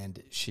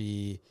 and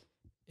she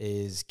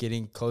is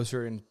getting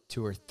closer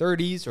into her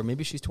 30s, or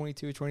maybe she's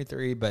 22 or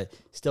 23, but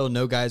still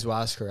no guys will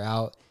ask her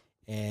out,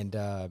 and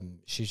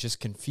she's just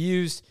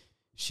confused.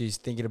 She's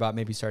thinking about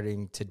maybe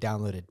starting to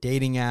download a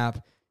dating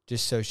app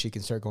just so she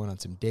can start going on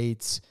some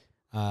dates.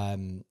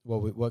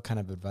 What kind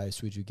of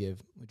advice would you give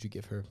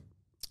her?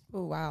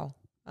 Oh, wow.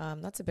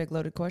 That's a big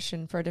loaded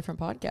question for a different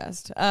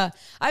podcast.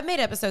 I've made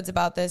episodes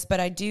about this, but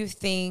I do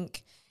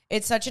think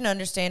it's such an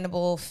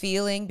understandable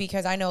feeling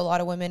because I know a lot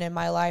of women in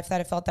my life that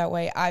have felt that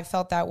way. I've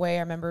felt that way.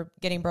 I remember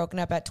getting broken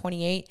up at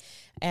 28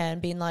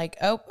 and being like,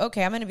 oh,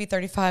 okay, I'm going to be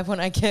 35 when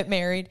I get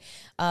married.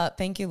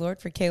 Thank you,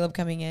 Lord, for Caleb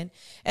coming in.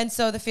 And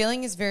so the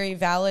feeling is very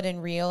valid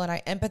and real, and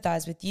I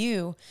empathize with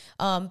you.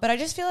 But I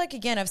just feel like,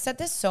 again, I've said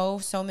this so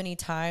many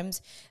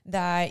times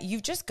that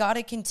you've just got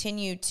to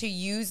continue to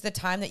use the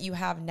time that you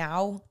have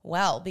now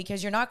well,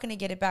 because you're not going to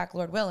get it back,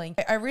 Lord willing.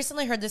 I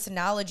recently heard this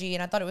analogy,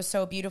 and I thought it was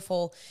so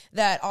beautiful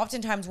that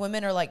oftentimes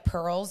women are like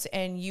pearls,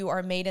 and you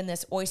are made in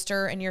this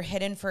oyster, and you're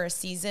hidden for a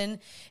season,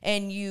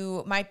 and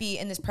you might be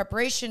in this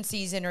preparation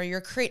season,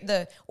 or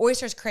the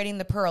oyster's creating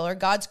the pearl, or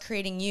God's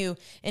creating you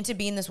into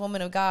being this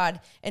woman of God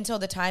until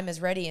the time is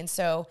ready. And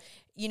so,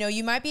 you know,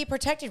 you might be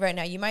protected right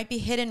now. You might be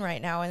hidden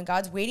right now, and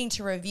God's waiting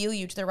to reveal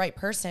you to the right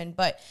person.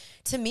 But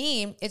to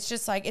me, it's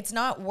just like, it's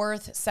not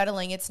worth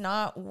settling. It's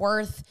not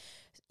worth,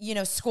 you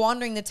know,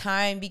 squandering the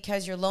time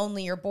because you're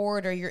lonely, you're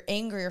bored, or you're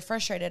angry or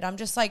frustrated. I'm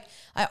just like,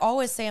 I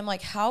always say, I'm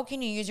like, how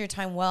can you use your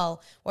time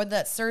well? Whether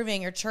that's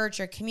serving your church,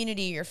 your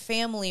community, your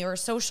family, or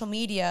social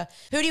media.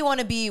 Who do you want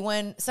to be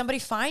when somebody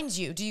finds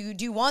you? Do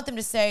you want them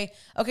to say,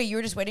 okay, you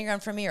were just waiting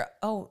around for me? Or,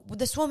 oh,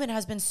 this woman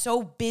has been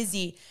so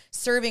busy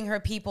serving her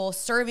people,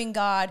 serving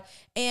God,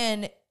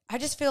 and I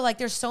just feel like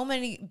there's so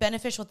many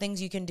beneficial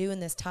things you can do in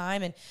this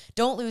time, and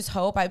don't lose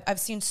hope. I've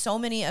seen so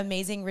many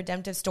amazing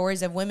redemptive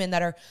stories of women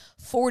that are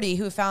 40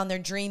 who found their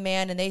dream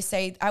man, and they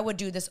say, I would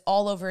do this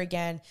all over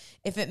again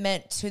if it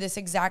meant to this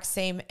exact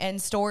same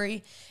end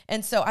story.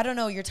 And so I don't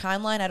know your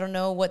timeline. I don't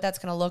know what that's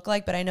going to look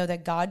like, but I know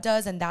that God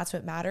does, and that's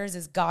what matters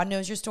is God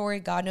knows your story.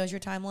 God knows your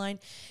timeline,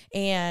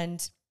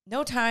 and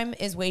no time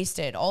is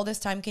wasted. All this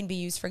time can be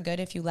used for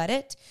good if you let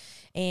it.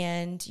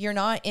 And you're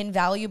not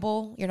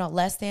invaluable. You're not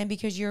less than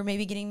because you're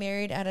maybe getting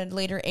married at a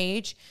later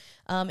age.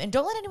 And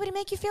don't let anybody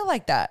make you feel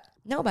like that.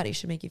 Nobody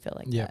should make you feel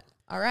like that.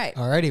 All right.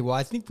 Alrighty. Well,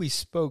 I think we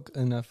spoke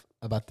enough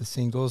about the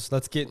singles.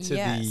 Let's get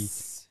to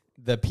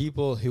the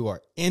people who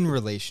are in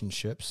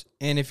relationships.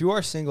 And if you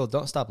are single,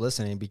 don't stop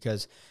listening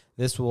because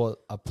this will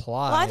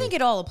apply. Well, I think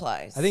it all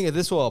applies. I think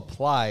this will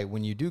apply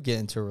when you do get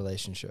into a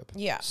relationship.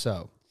 Yeah.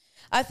 So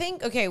I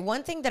think, okay,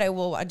 one thing that I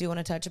do want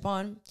to touch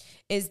upon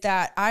is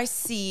that I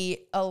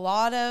see a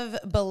lot of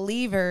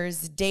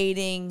believers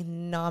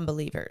dating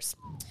non-believers.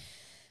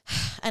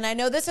 And I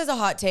know this is a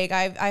hot take.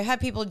 I've had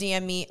people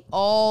DM me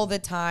all the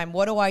time.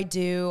 What do I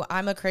do?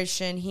 I'm a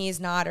Christian. He's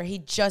not, or he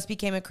just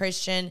became a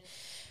Christian.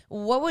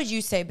 What would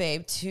you say,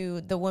 babe,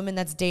 to the woman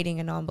that's dating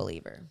a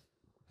non-believer?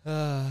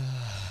 That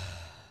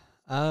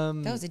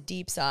was a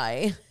deep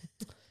sigh.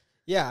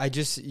 Yeah,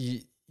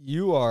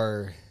 you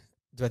are,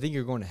 do I think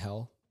you're going to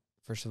hell?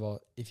 First of all,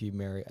 if you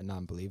marry a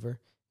non-believer,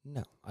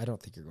 no, I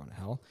don't think you're going to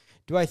hell.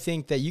 Do I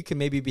think that you can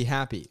maybe be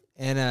happy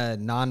in a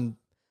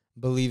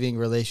non-believing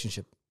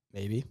relationship?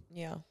 Maybe.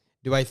 Yeah.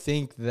 Do I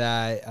think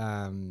that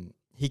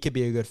he could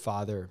be a good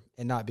father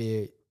and not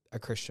be a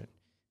Christian?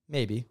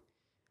 Maybe.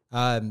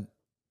 But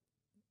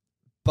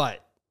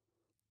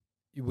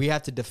we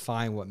have to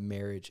define what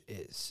marriage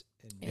is.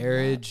 And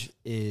marriage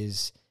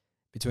is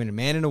between a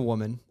man and a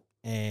woman,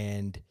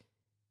 and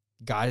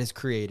God has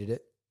created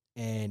it.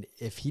 And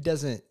if he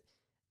doesn't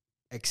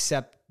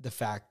accept the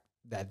fact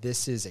that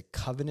this is a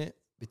covenant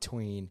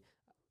between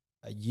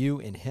you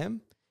and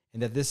him,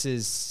 and that this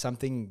is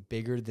something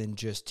bigger than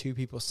just two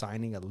people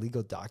signing a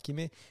legal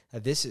document,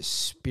 that this is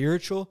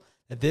spiritual,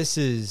 that this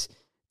is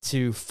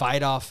to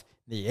fight off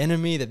the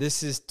enemy, that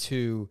this is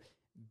to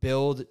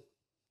build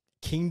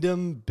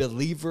kingdom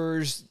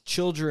believers,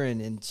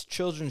 children and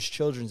children's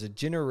children's, and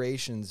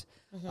generations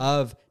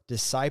of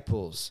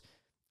disciples.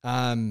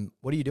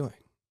 What are you doing?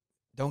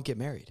 Don't get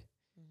married.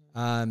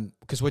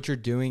 Because what you're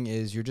doing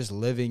is you're just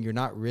living. You're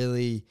not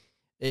really,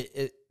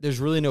 there's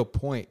really no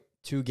point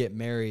to get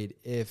married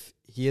if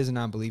he is a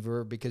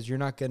non-believer, because you're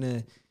not going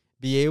to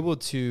be able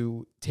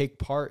to take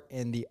part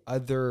in the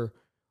other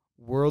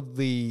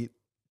worldly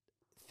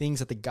things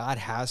that the God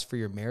has for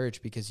your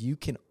marriage, because you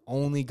can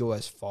only go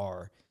as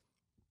far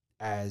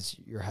as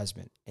your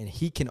husband, and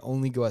he can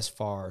only go as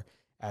far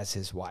as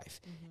his wife.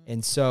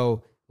 And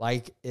so,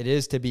 like it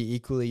is to be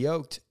equally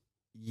yoked,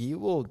 you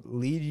will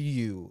lead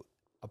you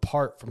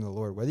apart from the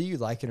Lord, whether you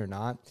like it or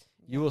not.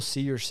 You will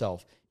see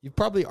yourself. You've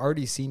probably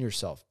already seen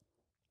yourself.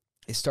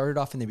 It started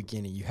off in the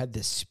beginning. You had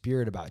this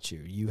spirit about you.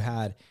 You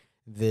had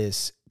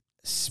this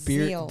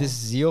spirit, this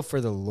zeal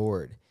for the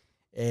Lord.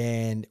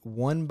 And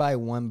one by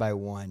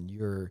one,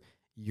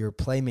 your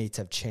playmates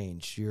have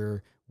changed.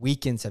 Your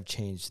weekends have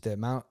changed. The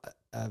amount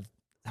of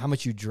how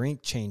much you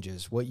drink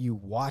changes. What you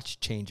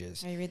watch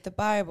changes. How you read the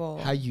Bible.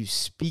 How you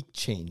speak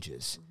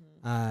changes.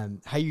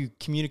 How you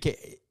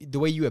communicate. The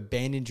way you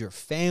abandoned your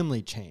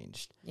family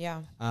changed.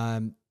 Yeah.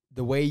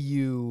 The way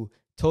you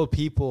told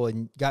people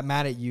and got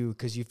mad at you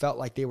because you felt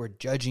like they were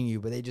judging you,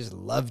 but they just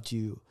loved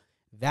you.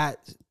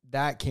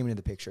 That came into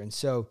the picture. And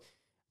so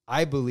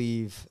I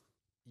believe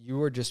you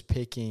are just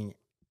picking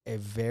a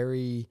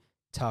very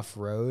tough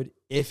road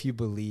if you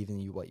believe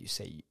in what you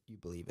say you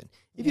believe in.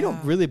 If you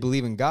don't really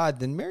believe in God,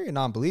 then marry a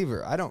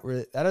non-believer.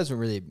 That doesn't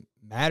really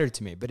matter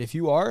to me. But if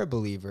you are a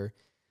believer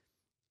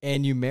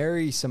and you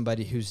marry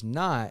somebody who's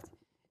not,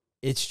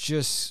 it's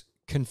just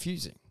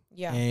confusing.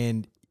 Yeah.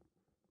 And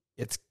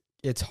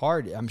it's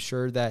hard. I'm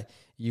sure that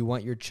you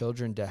want your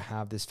children to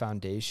have this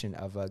foundation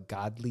of a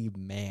godly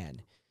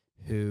man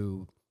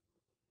who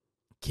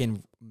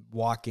can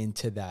walk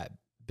into that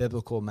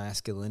biblical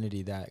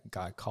masculinity that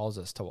God calls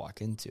us to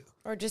walk into.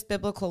 Or just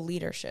biblical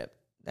leadership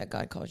that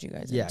God calls you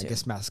guys into. Yeah, I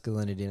guess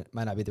masculinity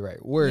might not be the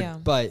right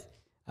word, but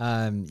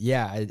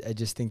I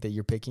just think that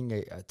you're picking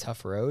a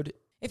tough road.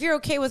 If you're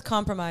okay with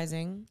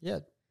compromising. Yeah.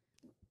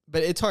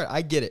 But it's hard.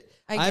 I get it.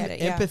 I'm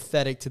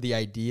empathetic to the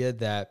idea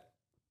that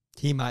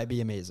he might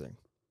be amazing.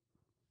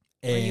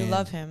 Or you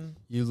love him.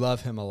 You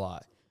love him a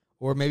lot.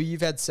 Or maybe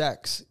you've had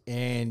sex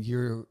and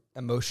you're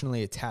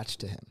emotionally attached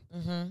to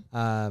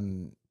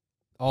him.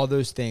 All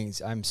those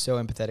things I'm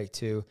so empathetic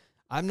to.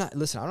 I'm not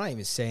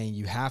even saying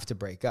you have to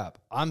break up.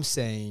 I'm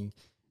saying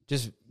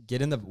just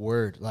get in the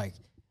word. Like,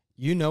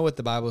 you know what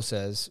the Bible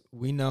says.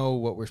 We know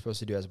what we're supposed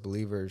to do as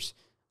believers.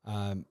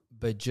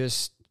 But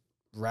just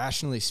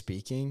rationally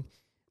speaking,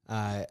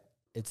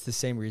 it's the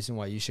same reason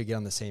why you should get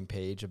on the same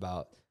page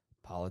about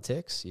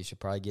politics. You should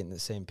probably get in the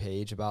same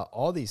page about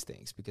all these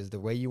things, because the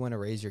way you want to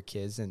raise your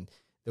kids and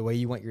the way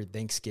you want your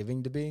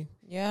Thanksgiving to be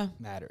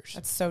matters.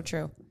 That's so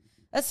true.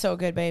 That's so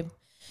good, babe.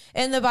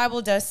 And the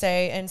Bible does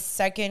say in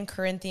 2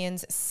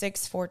 Corinthians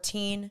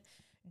 6:14,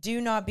 do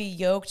not be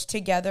yoked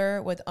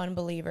together with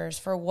unbelievers,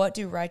 for what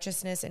do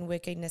righteousness and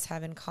wickedness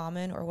have in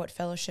common, or what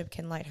fellowship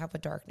can light have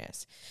with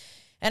darkness?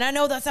 And I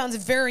know that sounds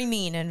very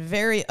mean and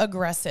very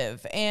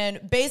aggressive.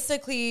 And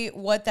basically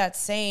what that's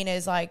saying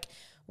is like,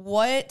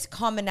 what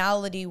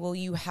commonality will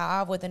you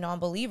have with a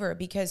non-believer?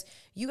 Because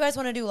you guys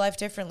want to do life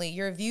differently.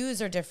 Your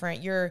views are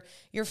different. Your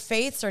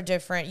faiths are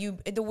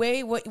different. The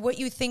way what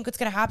you think what's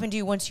going to happen to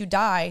you once you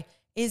die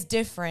is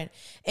different.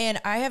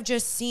 And I have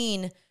just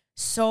seen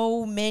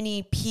so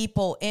many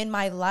people in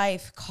my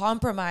life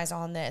compromise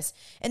on this,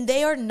 and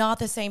they are not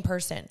the same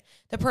person.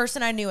 The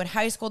person I knew in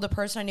high school, the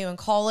person I knew in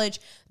college,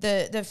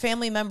 the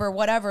family member,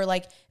 whatever,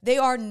 like they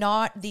are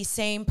not the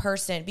same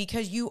person,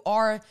 because you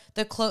are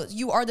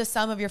the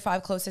sum of your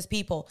 5 closest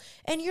people,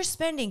 and you're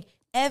spending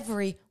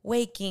every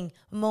waking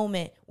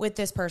moment with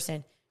this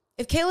person.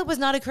 If Caleb was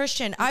not a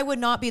Christian, I would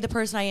not be the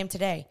person I am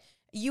today.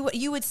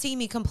 You would see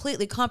me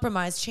completely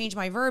compromise, change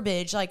my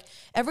verbiage, like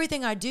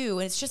everything I do,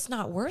 and it's just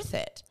not worth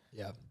it.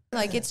 Yeah.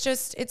 Like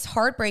it's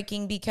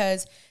heartbreaking,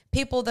 because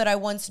people that I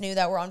once knew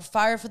that were on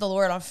fire for the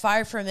Lord, on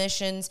fire for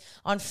missions,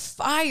 on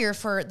fire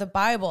for the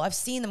Bible, I've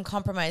seen them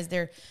compromise.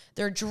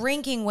 They're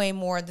drinking way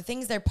more, the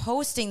things they're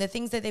posting, the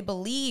things that they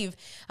believe.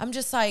 I'm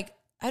just like,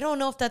 I don't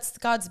know if that's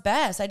God's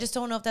best. I just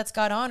don't know if that's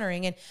God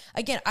honoring. And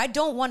again, I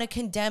don't want to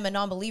condemn a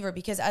non-believer,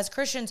 because as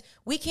Christians,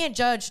 we can't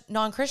judge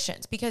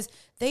non-Christians because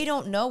they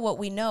don't know what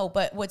we know.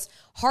 But what's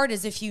hard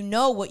is if you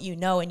know what you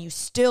know and you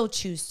still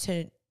choose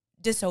to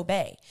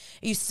disobey.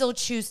 You still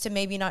choose to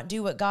maybe not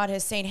do what God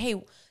is saying.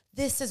 Hey,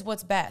 this is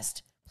what's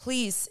best.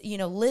 Please,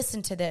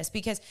 listen to this,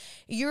 because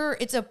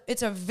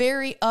it's a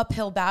very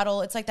uphill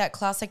battle. It's like that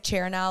classic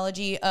chair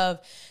analogy of,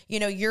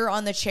 you're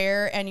on the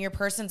chair and your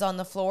person's on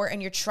the floor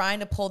and you're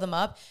trying to pull them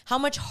up. How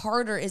much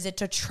harder is it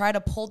to try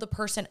to pull the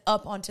person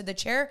up onto the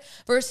chair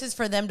versus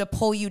for them to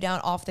pull you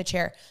down off the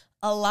chair?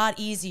 a lot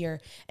easier.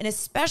 And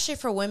especially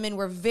for women,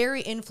 we're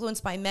very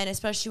influenced by men,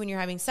 especially when you're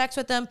having sex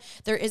with them.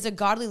 There is a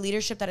godly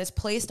leadership that is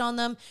placed on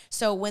them.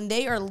 So when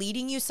they are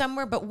leading you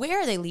somewhere, but where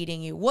are they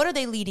leading you? What are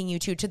they leading you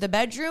to? To the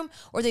bedroom,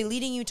 or are they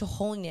leading you to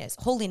holiness?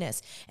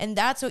 And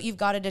that's what you've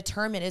got to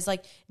determine is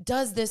like,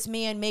 does this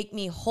man make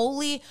me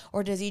holy,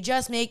 or does he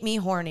just make me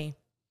horny?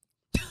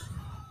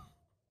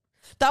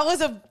 That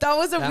was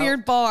a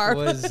weird bar.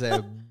 Was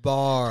a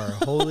bar,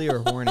 holy or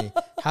horny.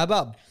 How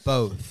about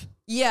both?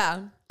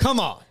 Yeah. Come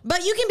on.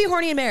 But you can be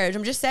horny in marriage.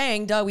 I'm just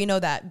saying, duh, we know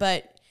that.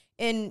 But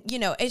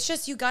it's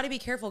just, you got to be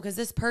careful because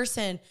this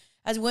person,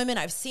 as women,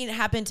 I've seen it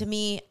happen to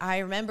me. I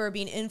remember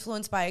being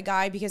influenced by a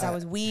guy because I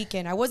was weak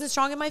and I wasn't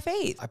strong in my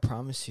faith. I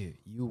promise you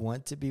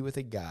want to be with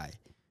a guy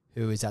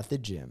who is at the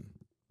gym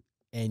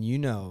and you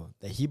know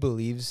that he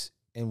believes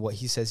in what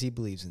he says he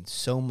believes in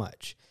so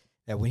much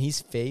that when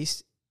he's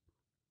faced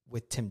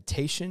with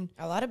temptation,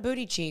 a lot of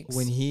booty cheeks,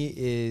 when he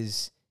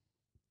is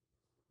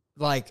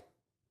like,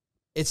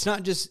 it's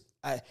not just,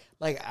 I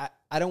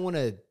don't want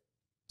to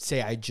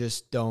say I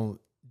just don't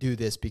do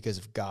this because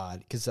of God,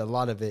 because a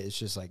lot of it is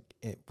just like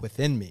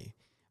within me.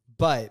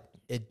 But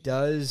it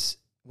does,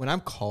 when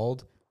I'm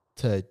called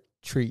to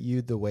treat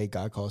you the way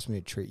God calls me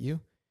to treat you,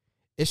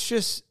 it's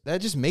just,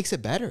 that just makes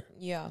it better.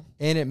 Yeah.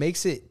 And it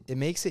makes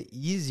it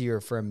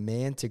easier for a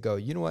man to go,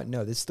 you know what?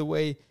 No, this is the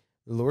way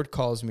the Lord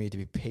calls me to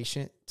be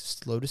patient,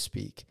 slow to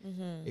speak.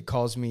 Mm-hmm. It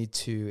calls me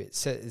to, it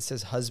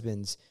says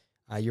husbands,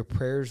 your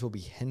prayers will be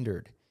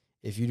hindered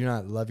if you do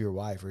not love your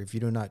wife or if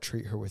you do not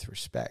treat her with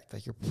respect.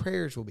 Like, your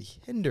prayers will be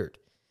hindered.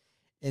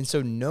 And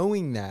so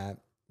knowing that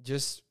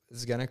just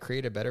is going to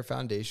create a better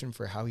foundation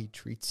for how he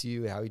treats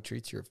you, how he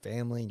treats your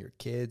family and your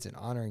kids, and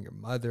honoring your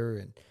mother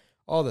and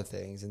all the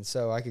things. And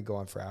so I could go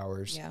on for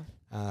hours. Yeah.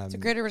 It's a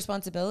greater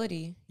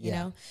responsibility, you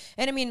know?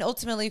 And I mean,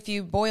 ultimately, if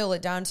you boil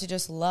it down to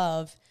just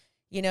love,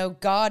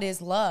 God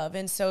is love.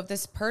 And so if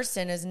this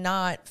person is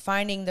not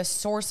finding the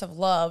source of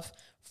love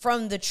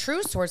from the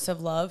true source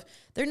of love,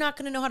 they're not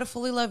going to know how to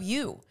fully love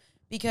you,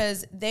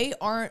 because they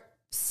aren't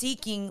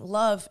seeking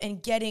love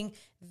and getting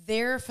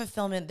their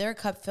fulfillment, their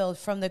cup filled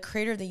from the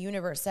creator of the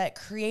universe that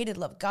created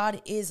love.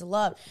 God is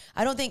love.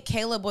 I don't think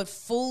Caleb would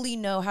fully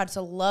know how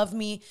to love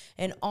me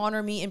and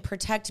honor me and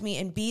protect me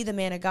and be the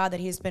man of God that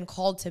he's been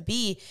called to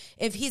be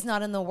if he's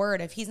not in the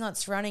word, if he's not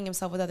surrounding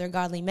himself with other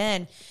godly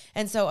men.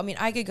 And so, I mean,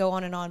 I could go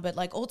on, but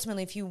like,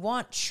 ultimately, if you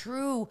want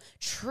true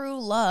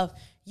love,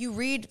 you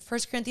read 1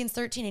 Corinthians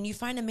 13 and you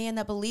find a man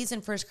that believes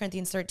in 1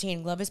 Corinthians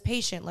 13. Love is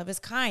patient. Love is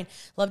kind.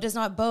 Love does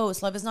not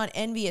boast. Love is not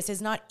envious.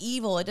 Is not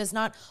evil. It does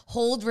not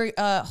hold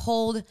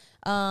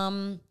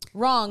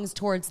wrongs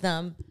towards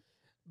them.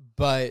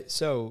 But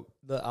so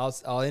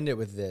I'll end it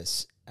with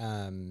this.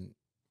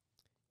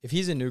 If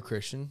he's a new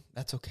Christian,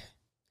 that's okay.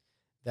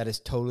 That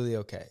is totally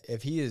okay.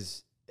 If he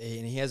is,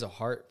 and he has a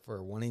heart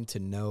for wanting to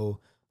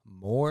know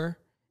more,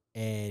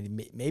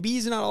 and maybe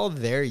he's not all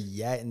there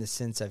yet in the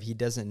sense of he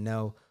doesn't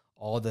know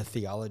all the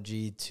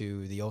theology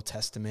to the Old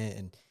Testament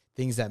and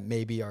things that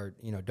maybe are,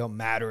 don't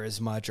matter as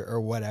much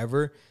or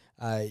whatever.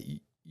 A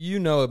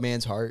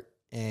man's heart.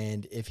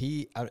 And if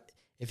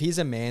he's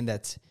a man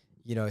that's,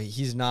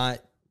 he's not,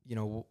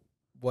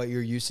 what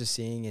you're used to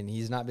seeing, and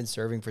he's not been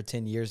serving for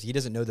 10 years, he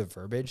doesn't know the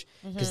verbiage,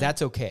 because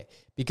that's okay.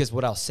 Because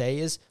what I'll say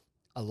is,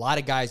 a lot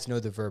of guys know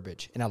the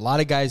verbiage, and a lot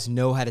of guys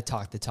know how to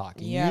talk the talk.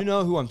 And you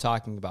know who I'm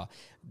talking about.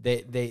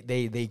 They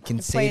can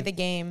play the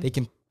game. They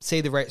can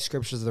say the right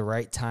scriptures at the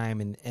right time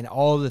and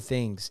all the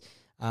things.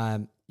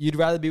 You'd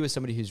rather be with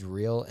somebody who's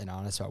real and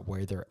honest about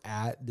where they're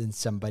at than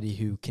somebody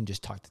who can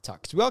just talk the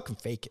talk, because we all can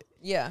fake it.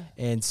 Yeah.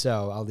 And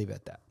so I'll leave it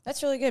at that.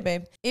 That's really good,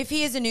 babe. If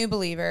he is a new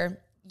believer,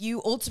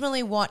 you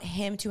ultimately want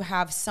him to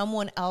have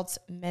someone else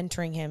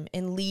mentoring him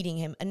and leading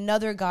him,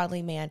 another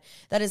godly man.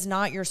 That is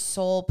not your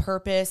sole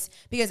purpose,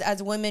 because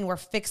as women, we're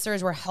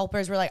fixers, we're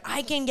helpers. We're like,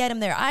 I can get him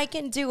there. I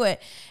can do it.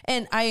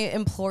 And I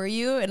implore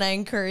you and I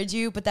encourage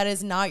you, but that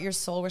is not your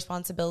sole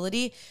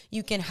responsibility.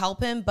 You can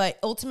help him, but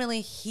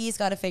ultimately he's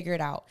got to figure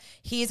it out.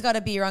 He's got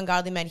to be your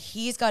ungodly man.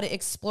 He's got to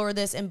explore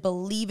this and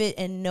believe it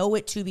and know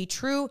it to be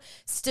true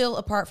still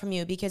apart from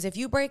you. Because if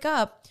you break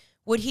up,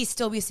 would he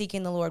still be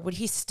seeking the Lord? Would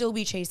he still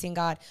be chasing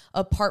God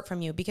apart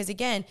from you? Because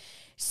again,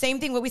 same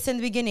thing what we said in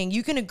the beginning,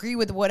 you can agree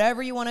with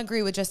whatever you want to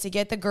agree with just to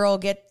get the girl,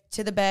 get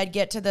to the bed,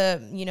 get to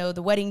the,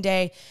 the wedding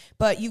day.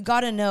 But you've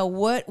got to know,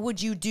 what would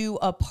you do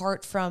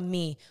apart from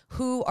me?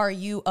 Who are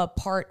you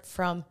apart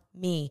from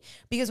me?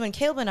 Because when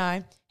Caleb and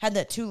I had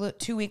that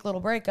two-week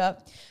little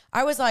breakup,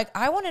 I was like,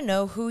 I want to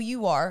know who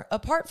you are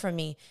apart from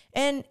me.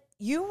 And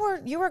you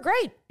were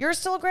great. You're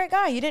still a great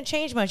guy. You didn't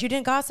change much. You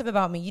didn't gossip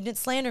about me. You didn't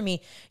slander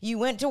me. You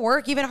went to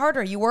work even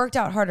harder. You worked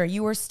out harder.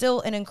 You were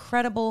still an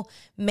incredible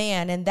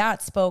man, and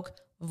that spoke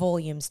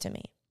volumes to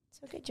me.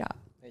 So good job.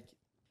 Thank you.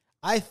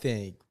 I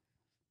think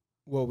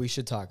what we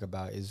should talk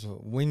about is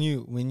when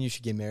you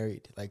should get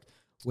married. Like,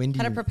 when do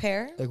how you to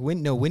prepare? Like,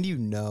 when do you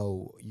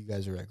know you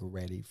guys are like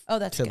ready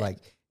that's to good. Like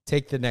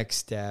take the next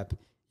step?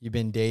 You've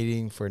been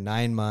dating for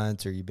 9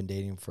 months, or you've been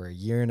dating for a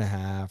year and a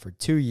half, or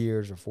 2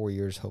 years, or 4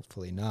 years,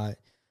 hopefully not.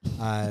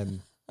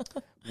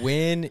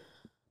 When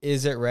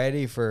is it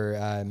ready for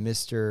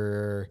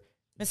Mr.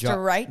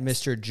 Wright?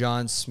 Mr.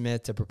 John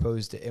Smith to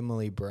propose to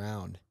Emily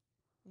Brown?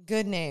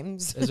 Good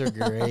names. Those are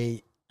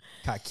great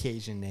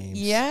Caucasian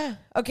names. Yeah.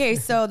 Okay,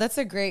 so that's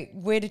a great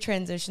way to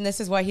transition. This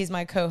is why he's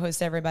my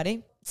co-host,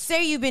 everybody.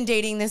 Say you've been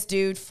dating this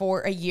dude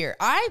for a year.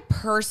 I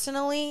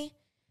personally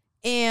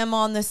am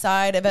on the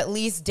side of at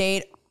least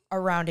date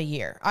around a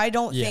year. I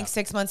don't think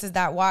 6 months is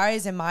that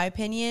wise, in my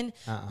opinion,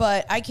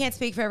 but I can't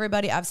speak for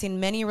everybody. I've seen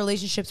many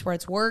relationships where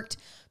it's worked.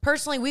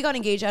 Personally, we got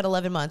engaged at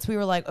 11 months. We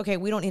were like, okay,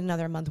 we don't need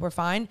another month. We're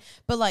fine.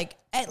 But like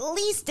at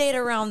least date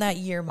around that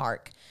year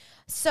mark.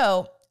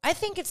 So I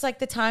think it's like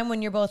the time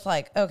when you're both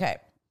like, okay,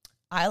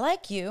 I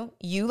like you.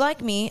 You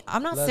like me.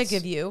 I'm not sick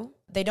of you.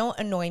 They don't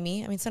annoy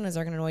me. I mean, sometimes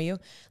they're going to annoy you.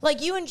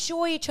 Like, you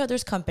enjoy each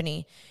other's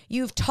company.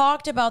 You've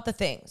talked about the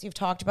things. You've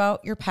talked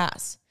about your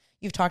past.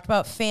 You've talked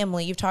about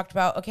family. You've talked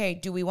about, okay,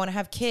 do we want to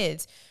have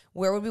kids?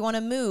 Where would we want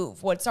to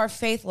move? What's our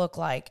faith look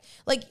like?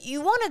 Like,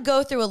 you want to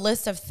go through a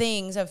list of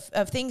things,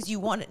 of things you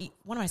want.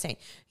 What am I saying?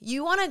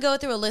 You want to go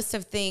through a list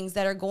of things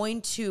that are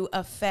going to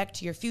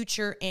affect your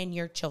future and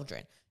your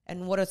children.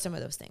 And what are some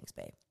of those things,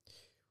 babe?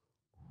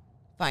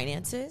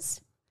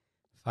 Finances,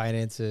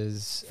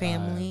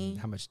 family,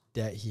 how much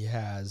debt he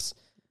has.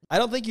 I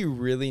don't think you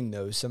really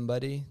know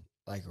somebody,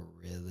 like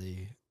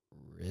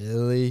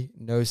really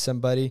know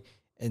somebody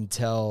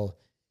until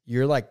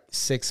you're like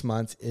 6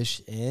 months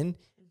ish in,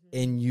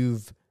 and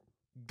you've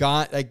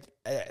got like,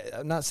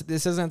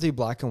 this doesn't have to be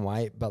black and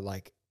white, but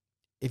like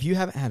if you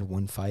haven't had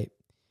one fight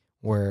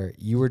where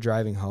you were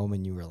driving home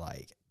and you were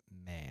like,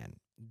 man,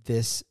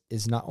 this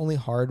is not only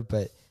hard,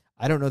 but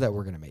I don't know that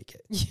we're going to make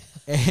it. Yeah.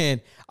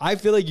 And I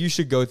feel like you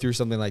should go through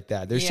something like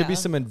that. There should be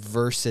some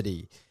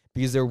adversity,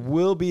 because there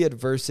will be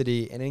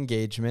adversity in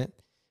engagement.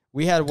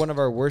 We had one of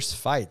our worst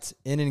fights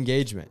in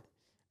engagement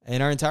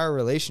in our entire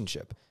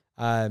relationship.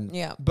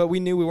 But we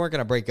knew we weren't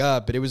going to break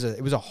up, but it was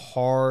a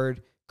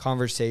hard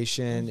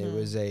conversation. It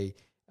was it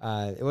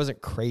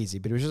wasn't crazy,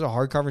 but it was just a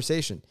hard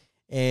conversation.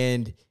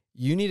 And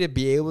you need to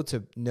be able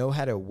to know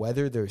how to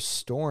weather those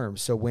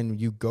storms. So when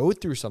you go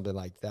through something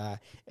like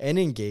that, an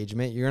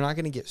engagement, you're not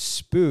going to get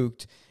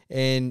spooked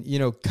and,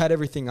 cut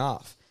everything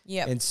off.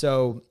 Yeah. And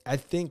so I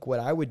think what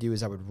I would do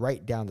is I would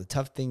write down the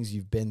tough things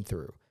you've been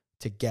through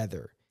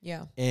together.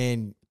 Yeah.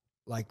 And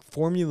like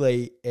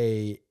formulate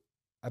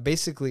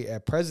basically a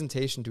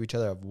presentation to each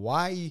other of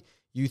why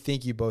you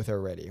think you both are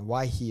ready and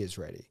why he is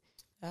ready.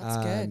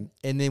 That's good.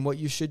 And then what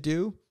you should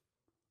do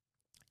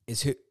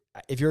is,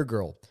 if you're a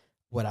girl,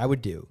 what I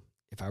would do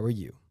if I were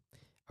you,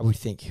 I would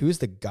think, who is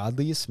the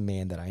godliest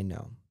man that I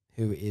know,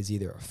 who is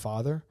either a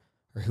father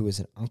or who is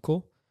an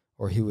uncle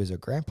or who is a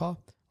grandpa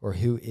or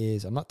who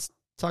is, I'm not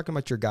talking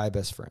about your guy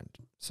best friend,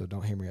 so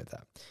don't hear me at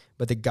that,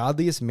 but the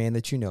godliest man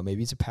that you know,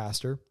 maybe he's a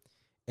pastor,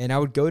 and I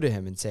would go to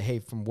him and say, hey,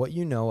 from what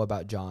you know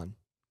about John,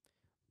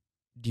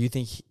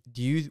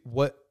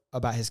 what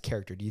about his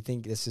character? Do you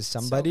think this is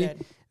somebody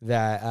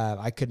that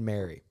I could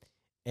marry?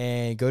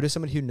 And go to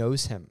somebody who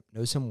knows him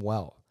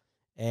well,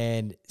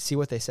 and see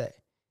what they say.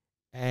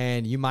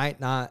 And you might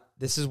not,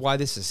 this is why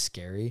this is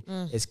scary,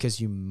 is because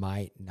you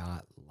might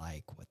not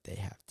like what they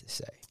have to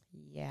say.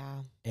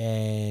 Yeah.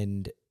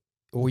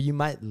 Or you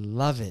might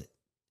love it.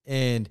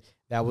 And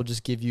that will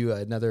just give you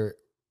another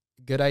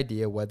good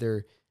idea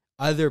whether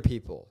other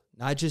people,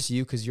 not just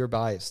you, because you're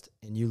biased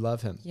and you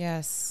love him.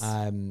 Yes.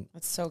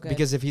 That's so good.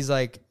 Because if he's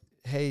like,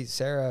 hey,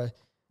 Sarah,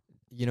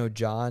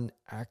 John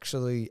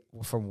actually,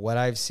 from what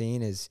I've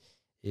seen, is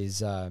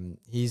he's a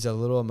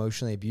little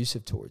emotionally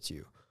abusive towards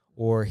you,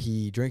 or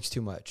he drinks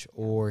too much,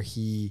 or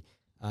he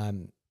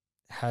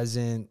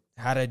hasn't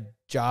had a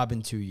job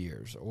in 2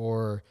 years,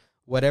 or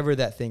whatever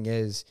that thing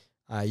is,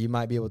 you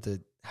might be able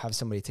to have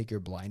somebody take your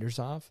blinders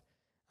off,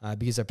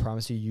 because I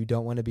promise you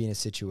don't want to be in a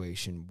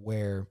situation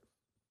where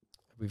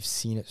we've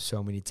seen it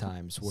so many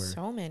times where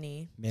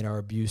men are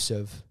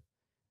abusive.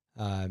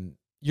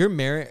 You're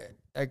married.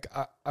 Like,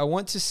 I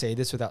want to say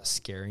this without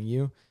scaring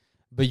you,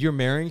 but you're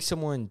marrying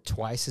someone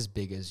twice as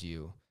big as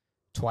you,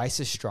 twice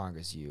as strong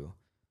as you,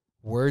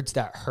 words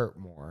that hurt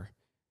more.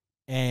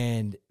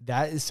 And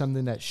that is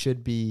something that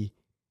should be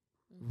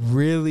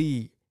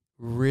really,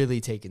 really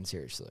taken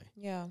seriously.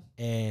 Yeah.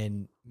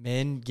 And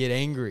men get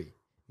angry.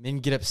 Men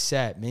get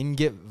upset. Men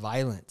get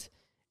violent.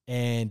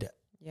 And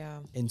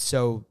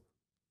so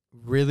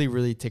really,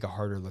 really take a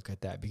harder look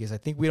at that, because I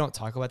think we don't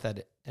talk about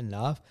that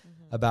enough,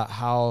 about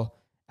how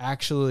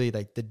actually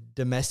like the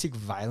domestic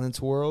violence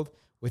world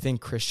within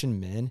Christian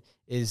men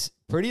is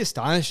pretty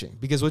astonishing,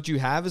 because what you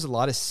have is a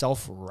lot of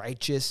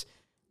self-righteous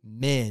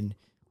men.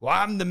 Well,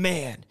 I'm the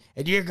man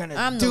and you're going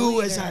to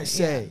do as I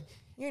say. Yeah.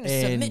 You're going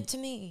to submit to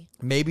me.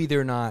 Maybe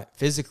they're not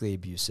physically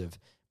abusive,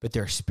 but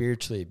they're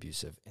spiritually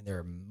abusive and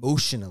they're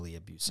emotionally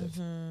abusive.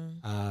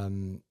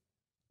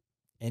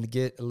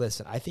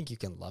 Listen, I think you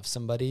can love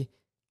somebody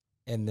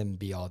and then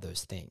be all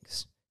those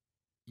things.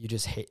 You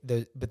just hate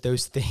but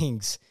those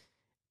things,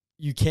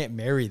 you can't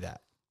marry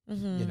that,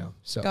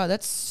 so. God,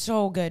 that's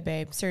so good,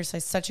 babe. Seriously,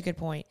 such a good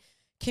point.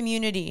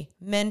 Community,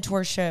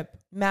 mentorship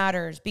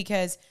matters,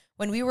 because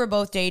when we were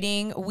both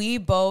dating, we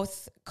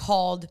both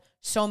called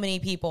so many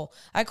people.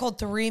 I called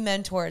 3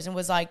 mentors and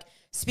was like,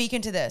 speak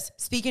into this,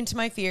 speak into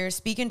my fears,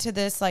 speak into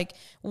this. Like,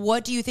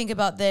 what do you think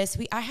about this?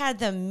 I had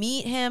them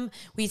meet him.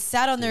 We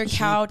sat on their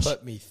couch. She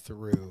put me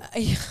through.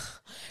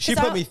 She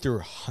put me through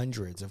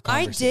hundreds of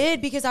conversations. I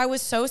did, because I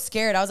was so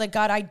scared. I was like,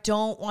 God, I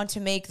don't want to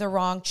make the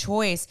wrong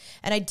choice.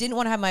 And I didn't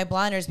want to have my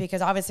blinders,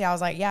 because obviously I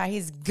was like, yeah,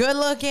 he's good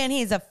looking.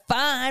 He's a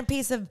fine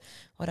piece of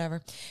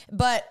whatever.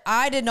 But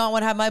I did not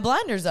want to have my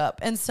blinders up.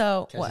 And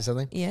so, Can I say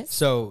something? Yes.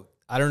 So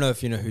I don't know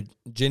if you know who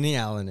Jenny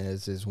Allen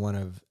is one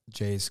of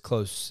Jay's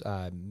close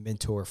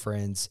mentor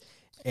friends.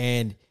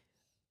 And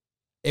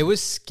it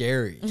was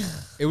scary.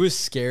 It was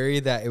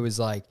scary that it was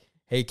like,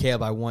 hey,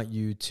 Caleb, I want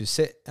you to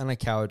sit on a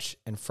couch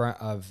in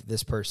front of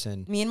this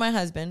person. Me and my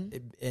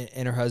husband.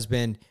 And her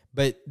husband.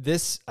 But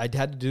I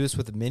had to do this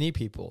with many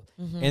people.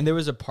 Mm-hmm. And there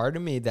was a part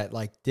of me that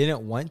like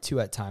didn't want to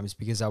at times,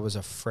 because I was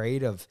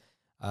afraid of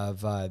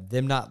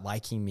them not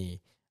liking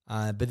me.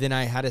 But then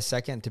I had a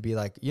second to be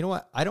like, you know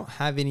what? I don't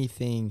have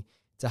anything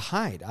to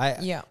hide.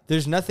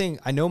 There's nothing.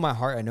 I know my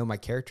heart. I know my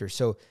character.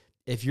 So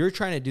if you're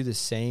trying to do the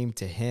same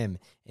to him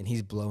and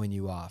he's blowing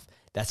you off,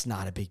 that's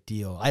not a big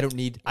deal. I don't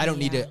need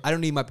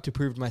to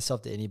prove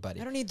myself to anybody.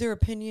 I don't need their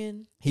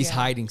opinion. He's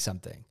hiding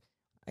something.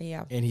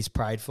 Yeah. And he's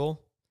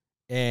prideful.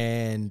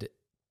 And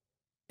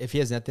if he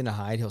has nothing to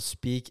hide, he'll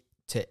speak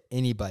to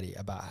anybody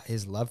about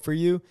his love for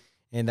you,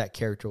 and that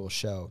character will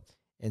show.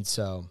 And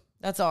so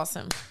that's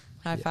awesome.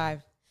 High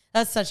five.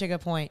 That's such a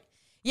good point.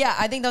 Yeah,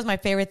 I think that was my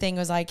favorite thing,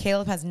 was like,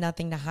 Caleb has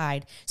nothing to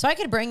hide. So I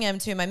could bring him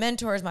to my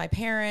mentors, my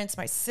parents,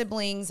 my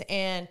siblings,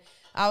 and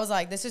I was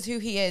like, this is who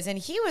he is. And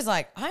he was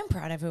like, I'm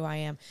proud of who I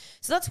am.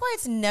 So that's why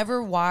it's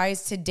never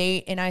wise to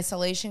date in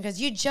isolation, because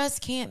you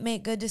just can't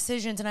make good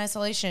decisions in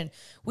isolation.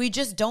 We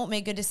just don't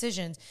make good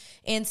decisions.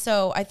 And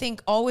so I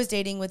think always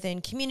dating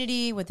within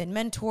community, within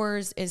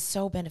mentors, is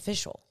so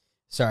beneficial.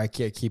 Sorry, I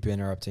can't keep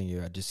interrupting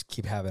you. I just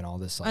keep having all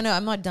this. Like, I know,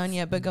 I'm not done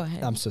yet, but go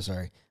ahead. I'm so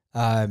sorry.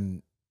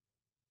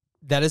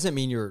 That doesn't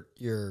mean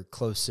your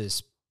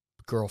closest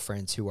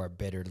girlfriends who are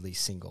bitterly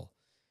single.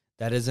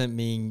 That doesn't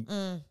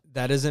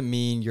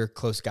mean your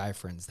close guy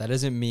friends. That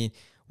doesn't mean,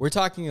 we're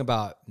talking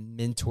about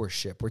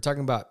mentorship. We're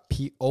talking about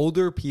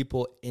older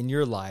people in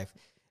your life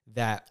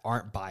that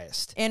aren't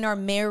biased and are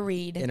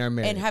married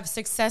and have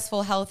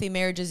successful, healthy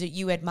marriages that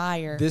you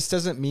admire. This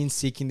doesn't mean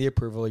seeking the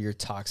approval of your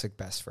toxic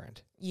best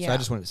friend. Yeah. So I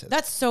just wanted to say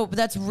that.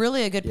 That's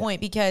really a good point,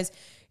 because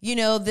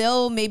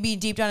they'll maybe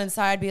deep down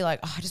inside be like,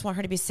 oh, I just want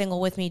her to be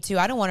single with me too.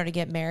 I don't want her to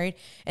get married.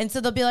 And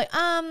so they'll be like,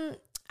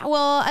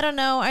 well, I don't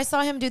know. I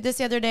saw him do this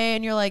the other day.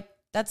 And you're like,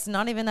 that's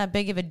not even that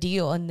big of a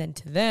deal. And then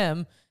to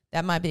them,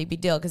 that might be a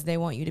big deal, because they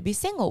want you to be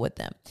single with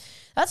them.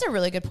 That's a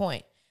really good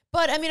point.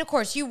 But I mean, of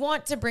course, you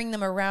want to bring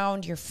them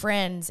around your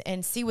friends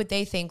and see what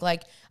they think.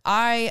 Like,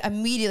 I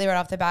immediately right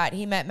off the bat,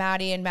 he met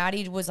Maddie, and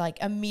Maddie was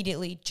like,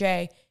 immediately,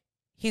 Jay,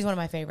 he's one of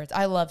my favorites.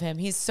 I love him.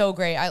 He's so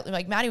great.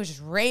 Maddie was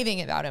just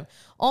raving about him.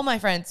 All my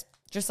friends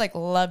just like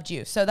loved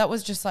you. So that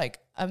was just like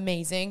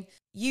amazing.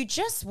 You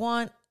just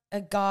want a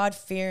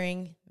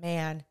God-fearing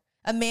man,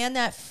 a man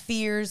that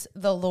fears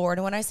the Lord.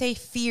 And when I say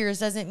fears,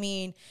 doesn't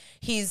mean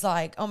he's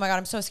like, oh my God,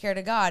 I'm so scared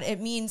of God. It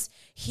means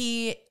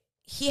he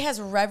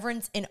has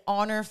reverence and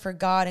honor for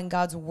God and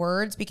God's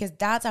words, because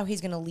that's how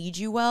he's going to lead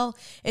you well,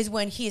 is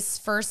when he is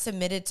first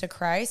submitted to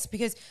Christ.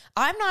 Because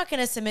I'm not going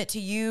to submit to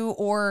you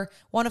or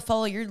want to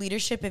follow your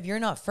leadership if you're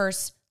not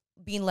first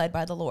being led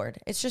by the Lord.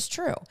 It's just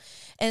true.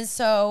 And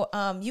so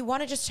you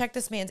want to just check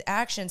this man's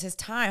actions, his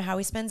time, how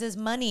he spends his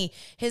money,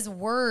 his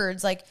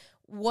words. Like,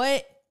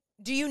 what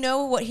do you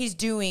know what he's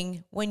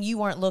doing when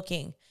you aren't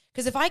looking?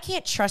 Because if I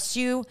can't trust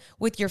you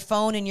with your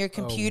phone and your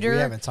computer, we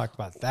haven't talked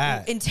about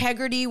that.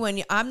 Integrity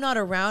when I'm not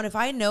around. If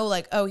I know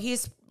like, oh,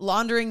 he's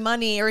laundering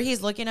money, or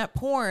he's looking at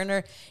porn,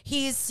 or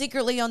he's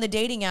secretly on the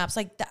dating apps,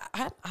 like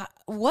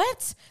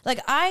what? Like,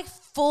 I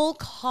full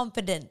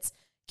confidence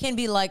can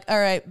be like, all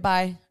right,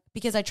 bye,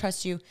 because I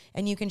trust you,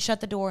 and you can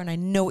shut the door, and I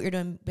know what you're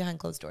doing behind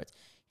closed doors.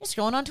 You're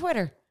scrolling on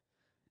Twitter.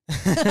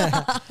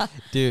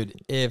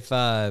 Dude, if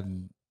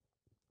man,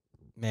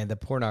 the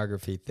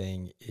pornography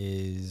thing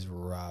is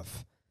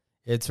rough.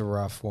 It's a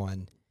rough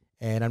one.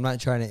 And I'm not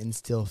trying to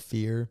instill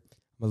fear.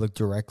 I'm going to look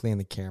directly in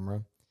the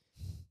camera.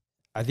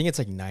 I think it's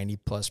like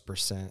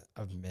 90+%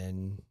 of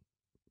men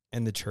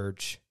in the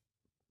church.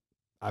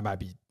 I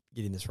might be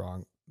getting this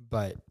wrong,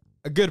 but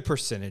a good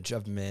percentage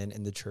of men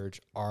in the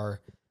church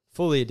are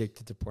fully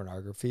addicted to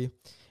pornography.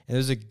 And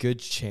there's a good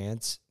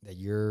chance that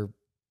your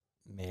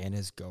man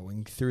is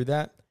going through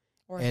that.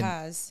 Or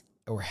has.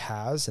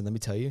 And let me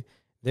tell you,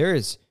 there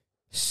is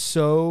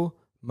so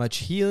much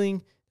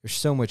healing. There's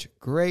so much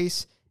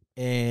grace.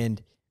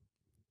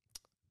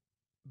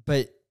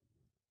 But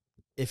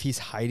if he's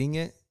hiding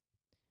it,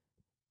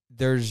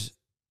 there's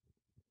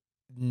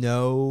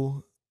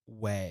no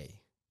way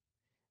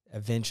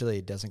eventually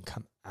it doesn't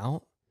come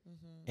out.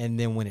 Mm-hmm. And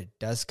then when it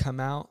does come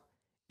out,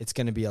 it's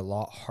going to be a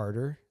lot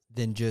harder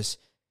than just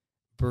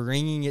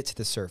bringing it to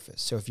the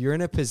surface. So if you're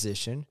in a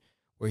position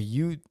where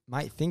you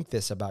might think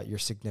this about your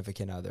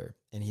significant other,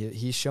 and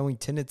he's showing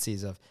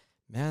tendencies of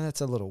man,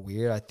 that's a little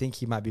weird. I think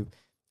he might be,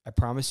 I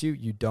promise you,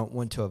 you don't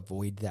want to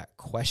avoid that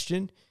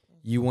question.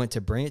 You want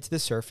to bring it to the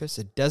surface.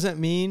 It doesn't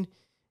mean,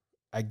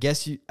 I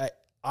guess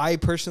I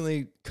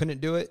personally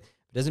couldn't do it.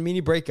 It doesn't mean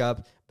you break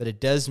up, but it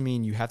does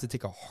mean you have to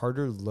take a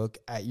harder look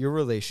at your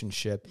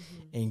relationship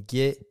and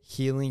get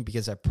healing,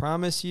 because I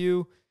promise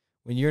you,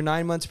 when you're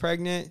 9 months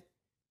pregnant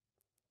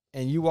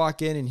and you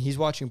walk in and he's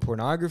watching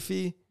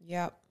pornography,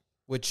 Yep.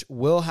 which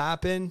will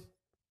happen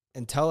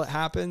until it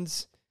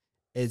happens,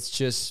 it's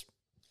just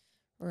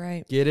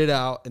Right. get it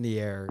out in the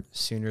air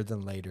sooner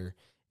than later.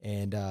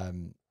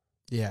 And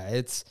yeah,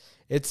 it's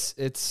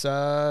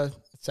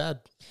sad.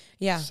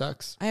 Yeah.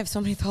 Sucks. I have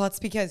so many thoughts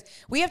because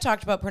we have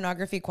talked about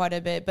pornography quite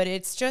a bit, but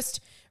it's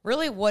just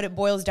really what it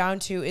boils down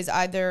to is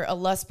either a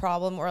lust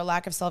problem or a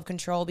lack of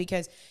self-control.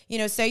 Because, you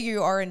know, say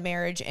you are in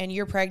marriage and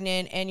you're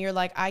pregnant and you're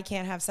like, I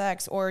can't have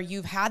sex, or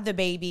you've had the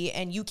baby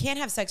and you can't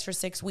have sex for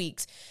 6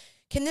 weeks.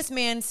 Can this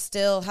man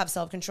still have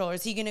self-control? Or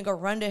is he going to go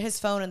run to his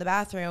phone in the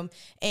bathroom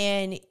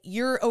and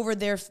you're over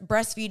there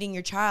breastfeeding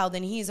your child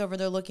and he's over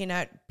there looking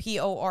at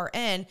porn?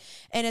 And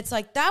it's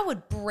like, that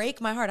would break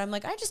my heart. I'm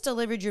like, I just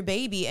delivered your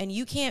baby and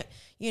you can't,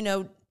 you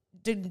know,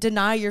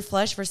 deny your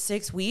flesh for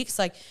 6 weeks.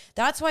 Like,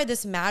 that's why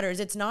this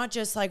matters. It's not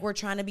just like we're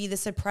trying to be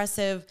this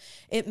oppressive.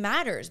 It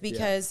matters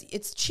because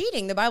it's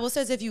cheating. The Bible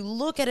says if you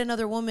look at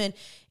another woman,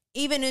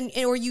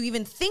 or you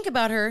even think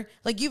about her,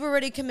 like, you've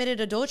already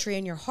committed adultery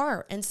in your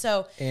heart. And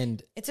so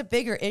it's a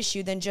bigger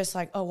issue than just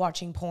like, oh,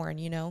 watching porn,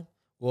 you know?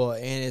 Well,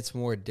 and it's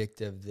more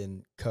addictive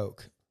than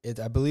Coke.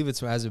 I believe it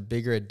has a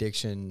bigger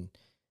addiction.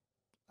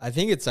 I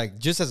think it's like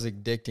just as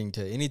addicting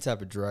to any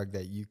type of drug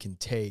that you can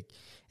take.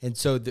 And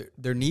so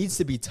there needs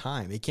to be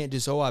time. It can't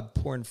just, I'm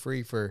porn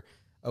free for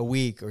a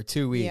week or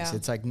 2 weeks. Yeah.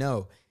 It's like,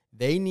 no,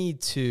 they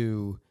need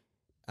to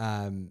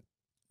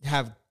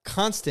have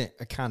constant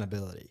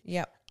accountability.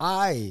 Yep.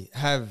 I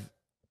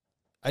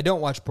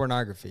don't watch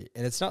pornography,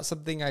 and it's not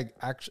something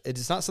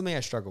it's not something I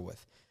struggle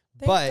with.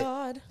 Thank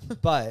God.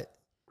 But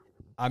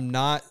I'm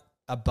not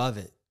above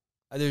it.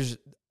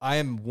 I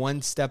am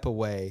one step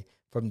away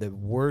from the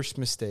worst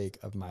mistake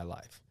of my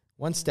life.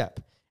 One step.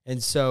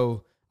 And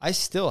so I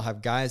still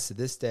have guys to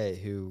this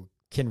day who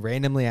can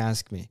randomly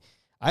ask me.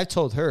 I've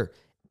told her,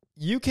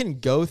 you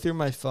can go through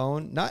my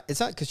phone. It's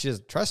not because she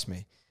doesn't trust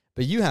me,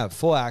 but you have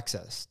full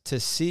access to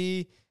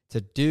see,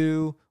 to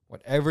do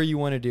whatever you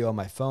want to do on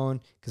my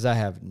phone, because I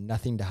have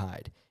nothing to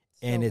hide.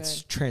 And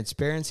it's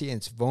transparency and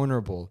it's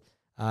vulnerable.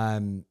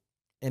 And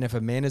if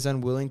a man is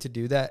unwilling to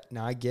do that,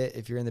 now I get,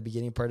 if you're in the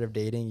beginning part of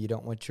dating, you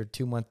don't want your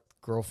 2-month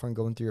girlfriend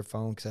going through your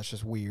phone because that's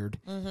just weird.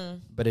 Mm-hmm.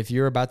 But if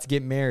you're about to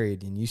get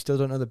married and you still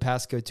don't know the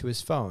passcode to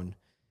his phone,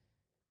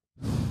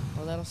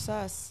 a little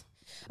sus.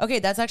 Okay,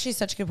 that's actually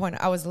such a good point.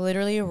 I was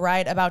literally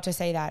right about to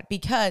say that,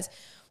 because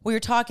we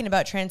were talking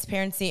about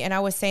transparency and I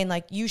was saying,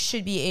 like, you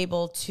should be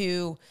able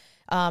to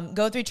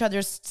go through each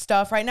other's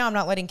stuff. Right now, I'm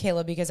not letting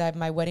Caleb because I have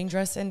my wedding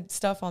dress and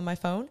stuff on my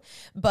phone,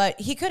 but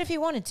he could if he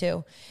wanted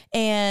to.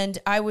 And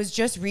I was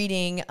just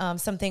reading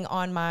something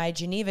on my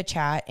Geneva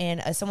chat,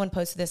 and someone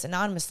posted this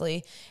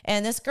anonymously.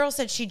 And this girl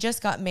said she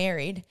just got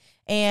married,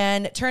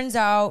 and it turns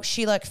out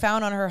she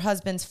found on her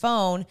husband's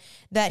phone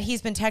that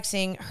he's been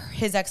texting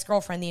his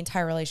ex-girlfriend the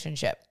entire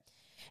relationship.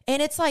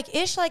 And it's like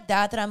ish like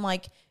that I'm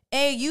like,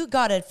 A, you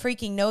gotta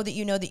freaking know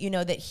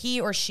that he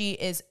or she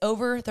is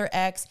over their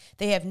ex.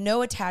 They have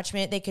no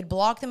attachment. They could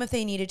block them if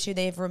they needed to.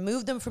 They've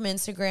removed them from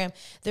Instagram.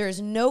 There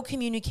is no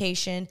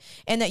communication,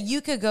 and that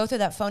you could go through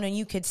that phone and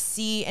you could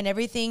see, and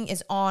everything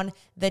is on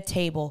the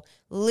table.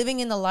 Living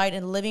in the light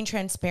and living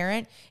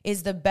transparent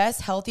is the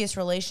best, healthiest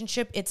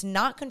relationship. It's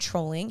not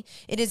controlling.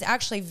 It is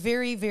actually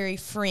very, very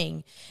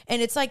freeing.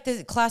 And it's like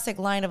the classic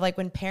line of, like,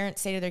 when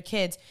parents say to their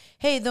kids,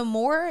 hey, the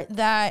more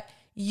that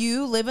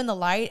you live in the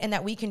light and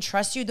that we can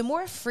trust you, the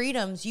more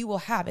freedoms you will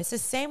have. It's the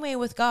same way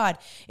with God.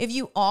 If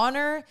you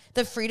honor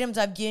the freedoms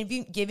I've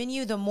given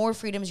you, the more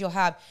freedoms you'll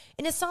have.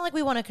 And it's not like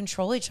we want to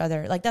control each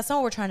other. Like, that's not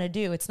what we're trying to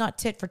do. It's not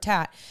tit for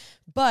tat.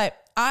 But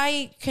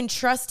I can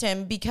trust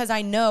him because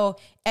I know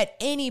at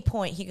any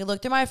point he could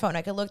look through my phone.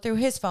 I could look through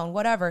his phone,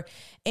 whatever.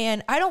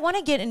 And I don't want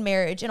to get in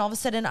marriage and all of a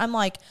sudden I'm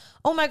like,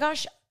 oh my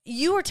gosh,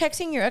 you were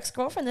texting your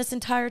ex-girlfriend this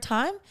entire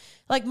time?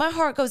 Like, my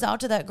heart goes out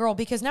to that girl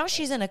because now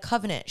she's in a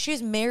covenant.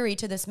 She's married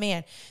to this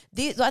man.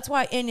 That's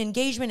why in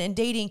engagement and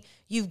dating,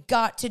 you've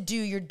got to do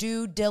your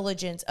due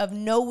diligence of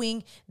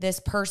knowing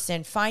this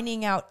person,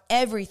 finding out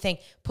everything,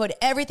 put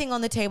everything on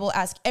the table,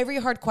 ask every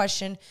hard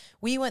question.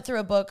 We went through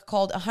a book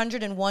called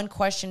 101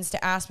 Questions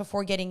to Ask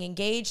Before Getting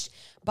Engaged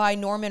by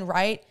Norman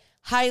Wright.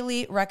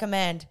 Highly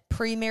recommend.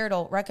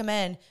 Premarital,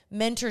 recommend.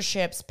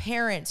 Mentorships,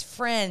 parents,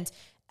 friends,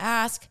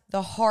 ask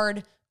the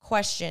hard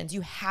questions.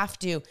 You have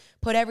to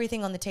put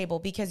everything on the table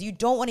because you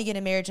don't want to get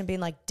in marriage and being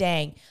like,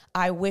 dang,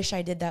 I wish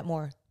I did that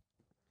more.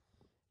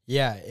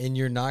 Yeah, and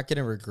you're not going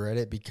to regret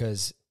it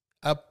because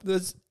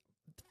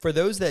for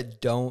those that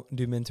don't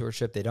do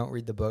mentorship, they don't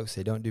read the books,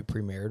 they don't do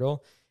premarital,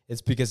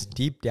 it's because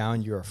deep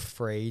down you're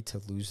afraid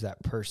to lose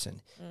that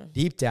person.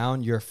 Deep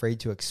down you're afraid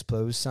to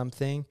expose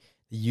something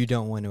that you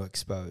don't want to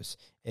expose.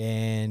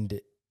 And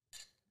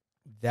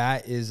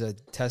that is a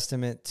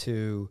testament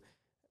to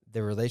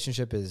the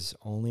relationship is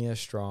only as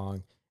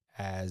strong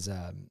as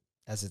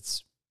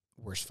its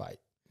worst fight.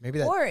 Maybe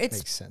that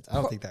makes sense. I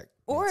don't think that.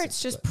 Or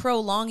it's just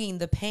prolonging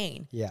the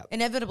pain. Yeah.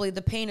 Inevitably,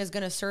 the pain is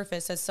going to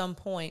surface at some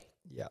point.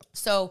 Yeah.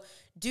 So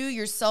do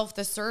yourself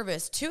the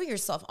service to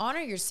yourself,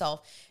 honor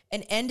yourself,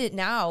 and end it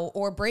now,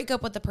 or break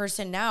up with the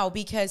person now,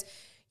 because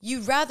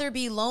you'd rather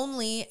be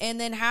lonely and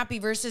then happy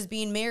versus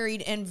being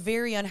married and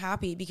very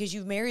unhappy because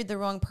you've married the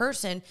wrong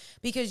person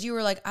because you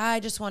were like, I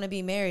just want to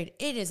be married.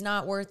 It is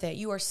not worth it.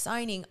 You are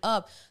signing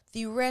up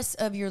the rest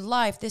of your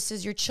life. This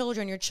is your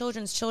children, your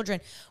children's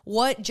children.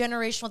 What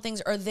generational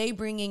things are they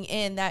bringing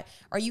in that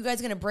are you guys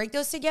going to break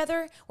those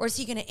together, or is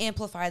he going to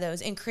amplify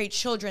those and create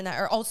children that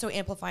are also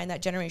amplifying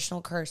that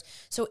generational curse?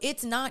 So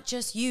it's not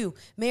just you.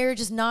 Marriage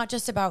is not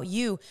just about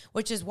you,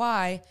 which is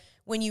why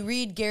when you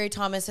read Gary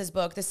Thomas's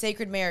book, The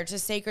Sacred Marriage, The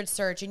Sacred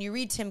Search, and you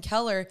read Tim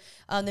Keller,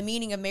 The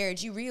Meaning of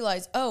Marriage, you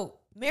realize,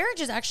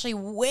 marriage is actually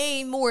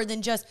way more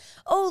than just,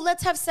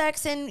 let's have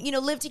sex and,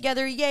 live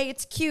together. Yay,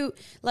 it's cute.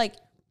 Like,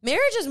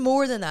 marriage is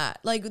more than that.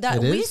 Like that,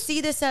 we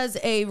see this as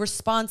a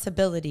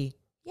responsibility.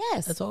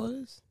 Yes. That's all it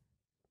is.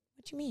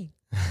 What you mean?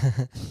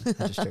 I'm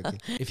just joking.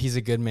 If he's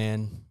a good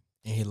man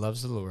and he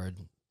loves the Lord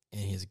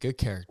and he's a good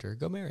character,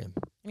 go marry him.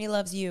 And he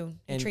loves you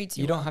and treats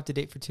you. You don't have to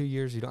date for 2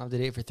 years. You don't have to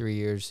date for 3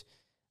 years.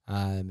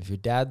 If your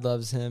dad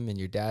loves him and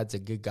your dad's a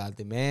good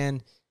godly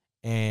man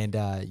and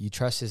you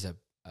trust his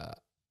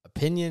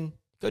opinion,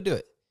 go do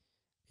it.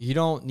 You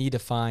don't need to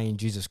find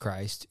Jesus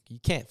Christ. You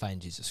can't find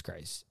Jesus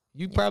Christ.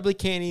 You probably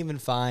can't even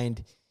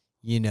find,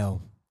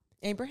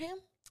 Abraham?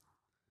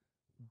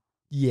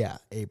 Yeah,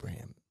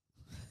 Abraham.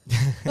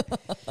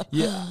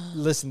 Yeah,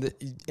 listen,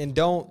 and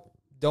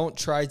don't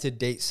try to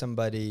date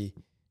somebody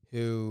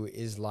who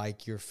is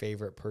like your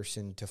favorite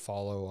person to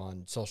follow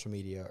on social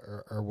media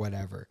or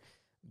whatever.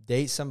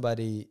 Date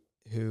somebody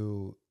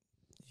who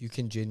you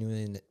can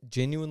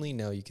genuinely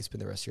know you can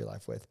spend the rest of your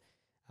life with.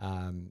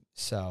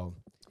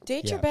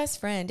 Date your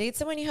best friend. Date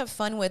someone you have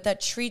fun with, that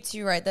treats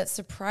you right, that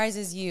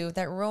surprises you,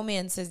 that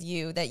romances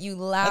you, that you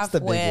laugh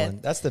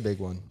with. That's the big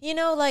one.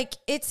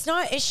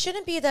 It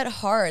shouldn't be that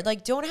hard.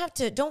 Like,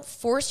 don't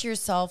force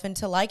yourself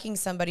into liking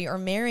somebody or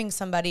marrying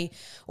somebody,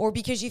 or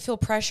because you feel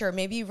pressure.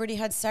 Maybe you've already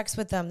had sex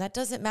with them. That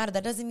doesn't matter.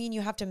 That doesn't mean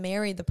you have to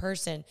marry the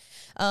person.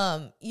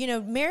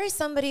 Marry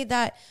somebody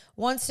that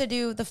wants to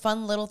do the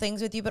fun little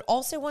things with you, but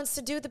also wants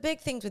to do the big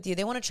things with you.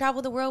 They want to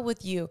travel the world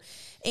with you,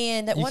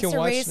 and that wants to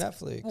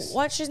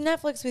watches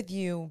Netflix with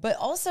you, but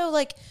also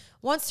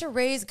wants to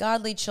raise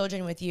godly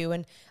children with you.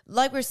 And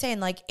like we're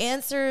saying,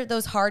 answer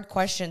those hard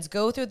questions,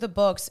 go through the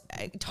books,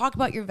 talk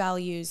about your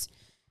values.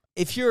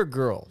 If you're a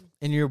girl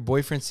and your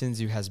boyfriend sends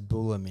you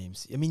Hasbulla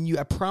memes,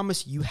 I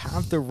promise you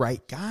have the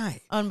right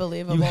guy.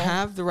 Unbelievable. You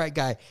have the right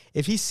guy.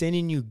 If he's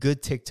sending you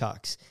good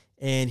TikToks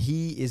and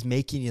he is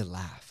making you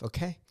laugh,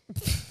 okay?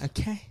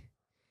 Okay.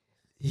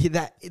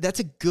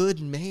 That's a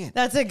good man.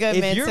 That's a good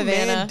man, If your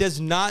Savannah. man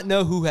does not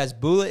know who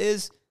Hasbulla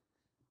is,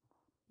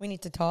 we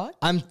need to talk.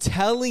 I'm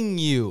telling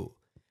you,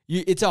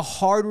 it's a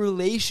hard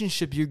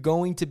relationship you're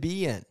going to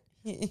be in.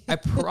 I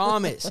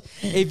promise.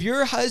 If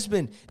your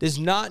husband does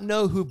not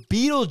know who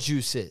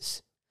Beetlejuice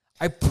is,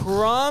 I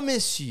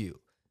promise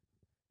you.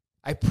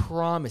 I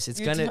promise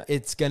it's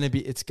gonna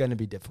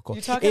be difficult.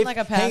 You're talking like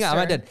a pastor. Hang on, I'm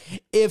not done.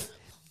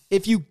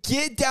 If you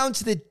get down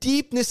to the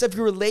deepness of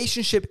your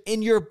relationship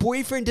and your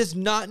boyfriend does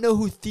not know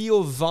who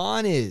Theo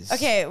Von is,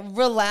 okay,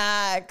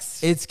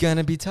 relax. it's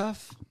gonna be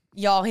tough.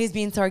 Y'all, he's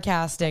being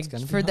sarcastic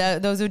for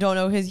those who don't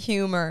know his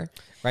humor.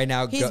 Right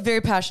now, he's very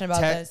passionate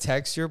about this.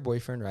 Text your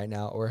boyfriend right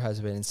now or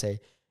husband and say,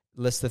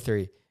 list the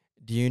three.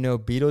 Do you know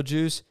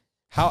Beetlejuice?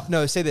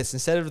 Say this.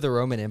 Instead of the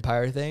Roman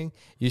Empire thing,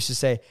 you should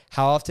say,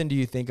 how often do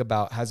you think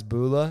about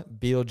Hasbulla,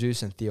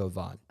 Beetlejuice, and Theo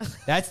Von?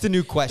 That's the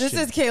new question.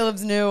 This is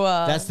Caleb's new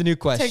That's the new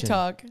question.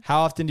 TikTok.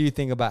 How often do you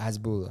think about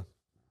Hasbulla?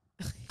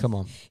 Come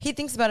on. He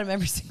thinks about him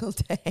every single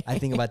day. I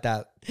think about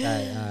that.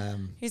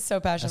 He's so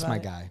passionate about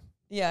it. That's my guy.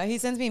 Yeah, he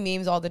sends me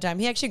memes all the time.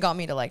 He actually got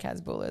me to like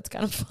Hasbulla. It's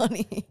kind of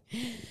funny.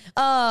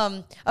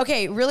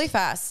 Okay, really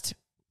fast.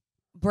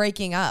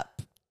 Breaking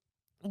up.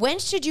 When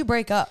should you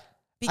break up?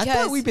 Because I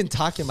thought we've been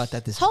talking about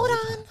that this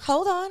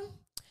Hold on.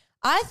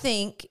 I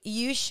think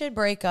you should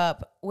break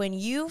up when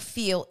you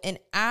feel an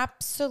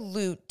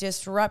absolute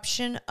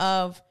disruption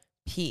of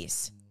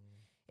peace.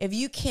 If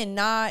you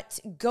cannot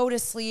go to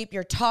sleep,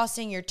 you're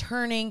tossing, you're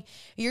turning,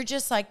 you're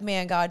just like,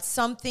 man, God,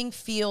 something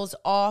feels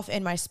off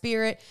in my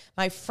spirit.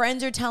 My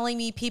friends are telling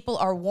me, people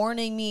are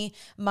warning me,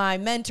 my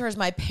mentors,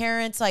 my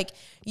parents,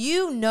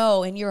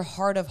 in your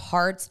heart of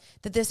hearts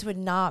that this would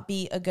not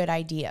be a good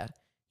idea.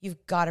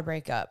 You've got to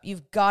break up.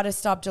 You've got to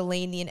stop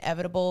delaying the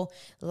inevitable,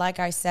 like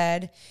I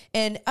said.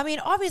 And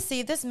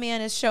obviously, this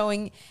man is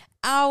showing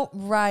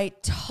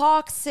outright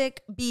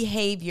toxic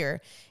behavior,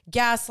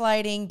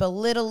 gaslighting,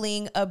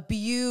 belittling,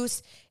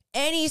 abuse,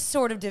 any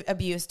sort of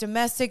abuse,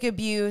 domestic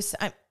abuse.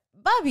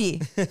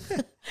 Bobby,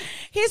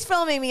 he's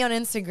filming me on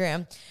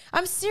Instagram.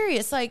 I'm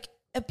serious.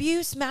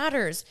 abuse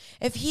matters.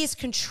 If he's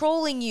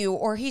controlling you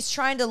or he's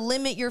trying to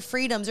limit your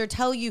freedoms or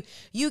tell you,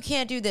 you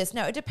can't do this.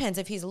 Now, it depends.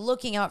 If he's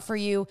looking out for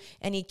you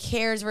and he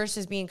cares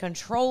versus being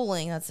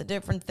controlling, that's a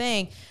different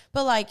thing.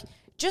 But like,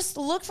 just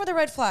look for the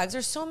red flags.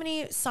 There's so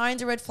many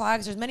signs of red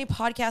flags. There's many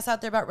podcasts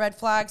out there about red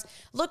flags.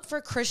 Look for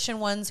Christian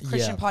ones,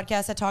 Christian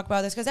podcasts that talk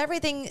about this, because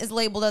everything is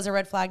labeled as a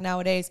red flag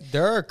nowadays.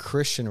 There are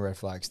Christian red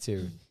flags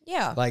too.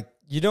 Yeah. Like,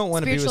 you don't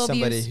want to be with Spiritual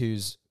somebody abuse.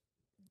 who's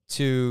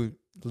too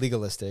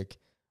legalistic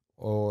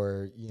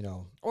or, you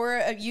know.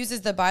 Or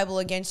uses the Bible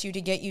against you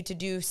to get you to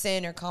do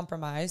sin or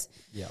compromise.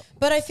 Yeah.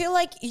 But I feel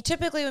like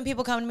typically when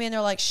people come to me and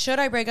they're like, should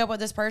I break up with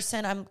this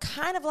person? I'm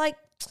kind of like,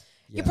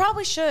 you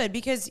probably should,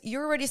 because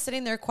you're already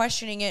sitting there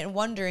questioning it and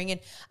wondering. And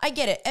I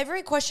get it.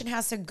 Every question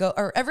has to go,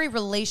 or every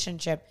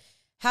relationship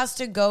has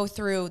to go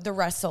through the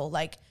wrestle.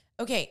 Like,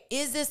 okay,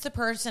 is this the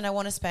person I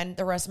want to spend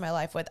the rest of my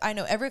life with? I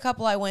know every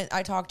couple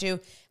I talked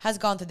to has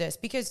gone through this,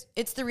 because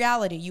it's the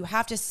reality. You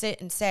have to sit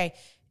and say,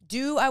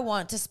 do I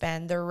want to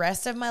spend the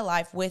rest of my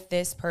life with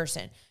this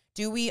person?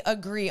 Do we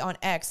agree on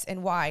X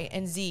and Y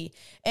and Z?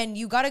 And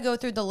you got to go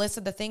through the list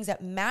of the things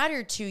that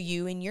matter to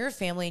you and your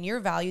family and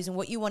your values and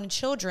what you want in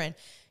children.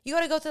 You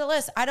got to go through the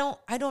list. I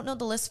don't know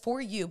the list for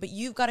you, but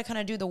you've got to kind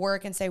of do the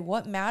work and say,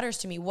 what matters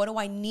to me? What do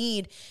I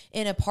need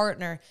in a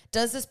partner?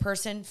 Does this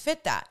person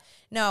fit that?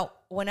 Now,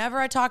 whenever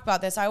I talk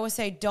about this, I always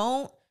say,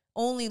 don't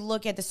only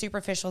look at the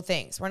superficial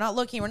things. We're not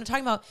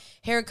talking about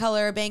hair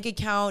color, bank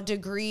account,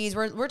 degrees.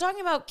 We're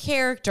talking about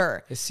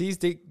character. The C's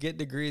get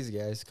degrees,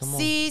 guys. Come on.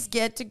 C's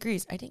get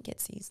degrees. I didn't get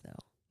C's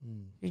though.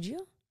 Did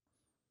you?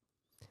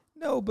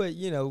 No, but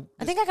you know.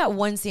 I think I got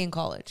 1 C in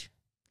college.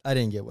 I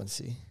didn't get 1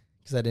 C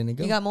because I didn't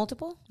go. You got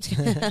multiple?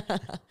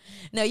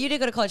 No, you did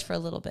go to college for a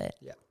little bit.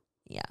 Yeah.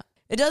 Yeah.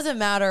 It doesn't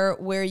matter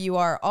where you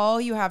are.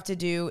 All you have to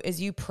do is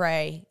you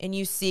pray and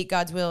you seek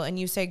God's will and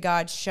you say,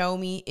 God, show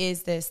me,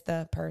 is this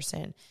the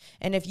person?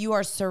 And if you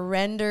are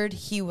surrendered,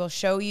 he will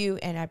show you.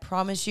 And I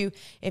promise you,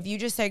 if you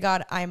just say,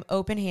 God, I'm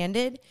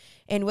open-handed,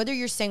 and whether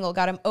you're single,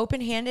 God, I'm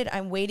open-handed,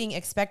 I'm waiting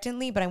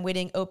expectantly, but I'm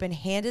waiting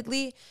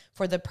open-handedly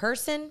for the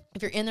person.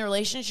 If you're in the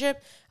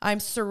relationship, I'm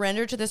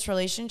surrendered to this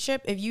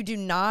relationship. If you do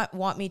not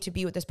want me to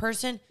be with this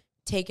person,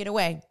 take it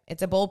away.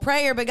 It's a bold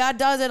prayer, but God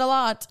does it a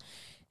lot.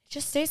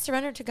 Just stay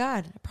surrendered to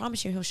God. I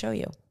promise you, he'll show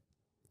you.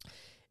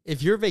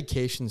 If your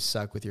vacations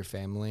suck with your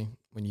family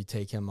when you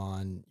take him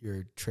on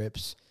your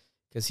trips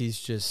because he's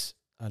just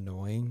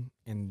annoying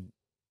and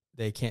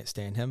they can't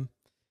stand him,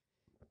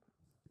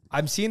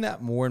 I'm seeing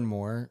that more and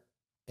more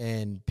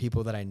in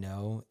people that I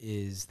know,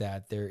 is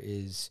that there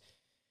is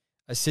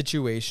a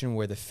situation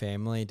where the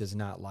family does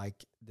not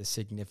like the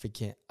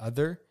significant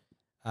other.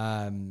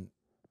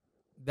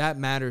 That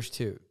matters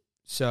too.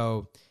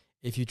 So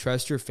if you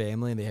trust your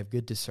family and they have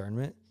good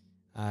discernment,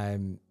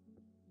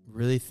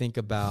 really think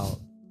about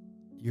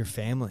your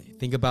family.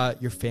 Think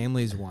about your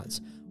family's wants,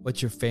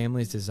 what your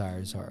family's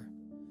desires are.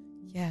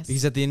 Yes.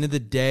 Because at the end of the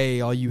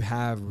day, all you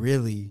have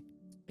really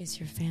is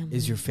your family.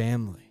 Is your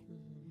family.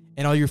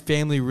 And all your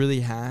family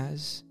really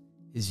has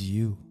is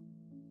you.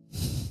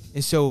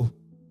 And so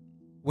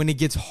when it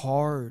gets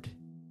hard,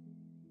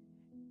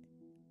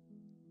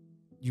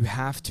 you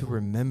have to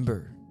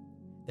remember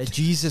that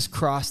Jesus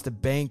crossed the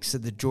banks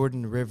of the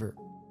Jordan River.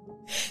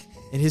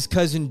 And his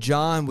cousin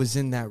John was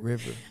in that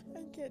river.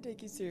 I can't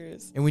take you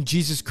serious. And when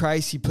Jesus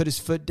Christ, he put his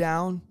foot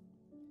down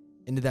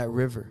into that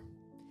river.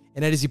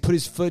 And as he put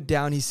his foot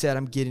down, he said,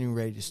 I'm getting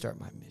ready to start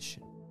my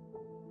mission.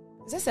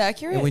 Is this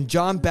accurate? And when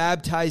John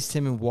baptized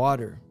him in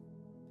water,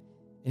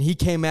 and he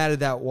came out of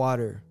that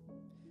water,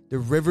 the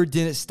river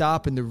didn't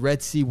stop and the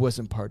Red Sea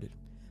wasn't parted,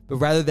 but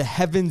rather the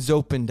heavens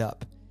opened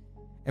up.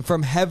 And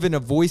from heaven, a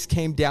voice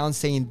came down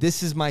saying,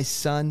 this is my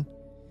son,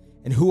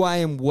 in who I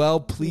am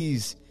well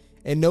pleased.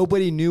 And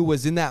nobody knew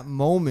was in that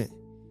moment,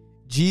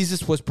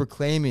 Jesus was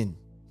proclaiming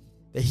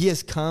that he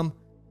has come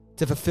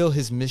to fulfill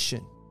his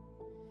mission.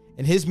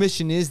 And his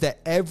mission is that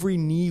every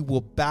knee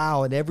will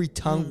bow and every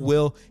tongue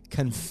will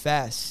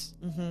confess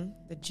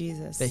that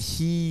Jesus, that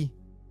he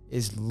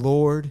is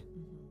Lord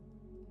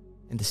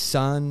and the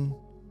Son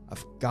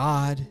of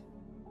God.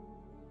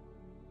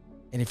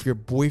 And if your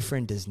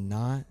boyfriend does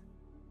not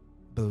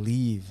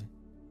believe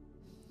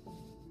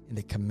in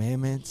the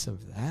commandments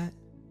of that,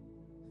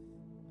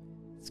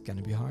 it's going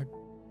to be hard.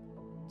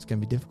 It's going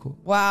to be difficult.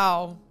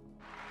 Wow.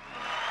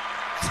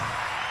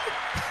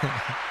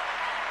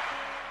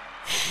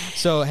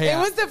 So, hey, it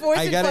was the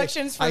voice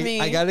inflections for me.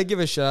 I got to give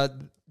a shout out.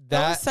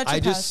 That was such a I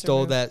just pastor stole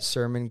move. that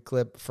sermon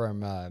clip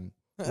from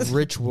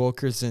Rich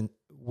Wilkerson.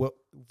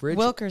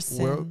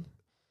 Wilkerson.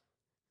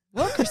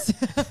 Wilkerson.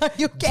 Are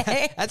you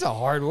okay? That's a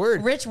hard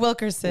word. Rich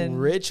Wilkerson.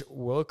 Rich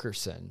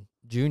Wilkerson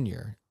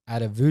Jr.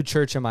 at a VOUS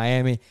church in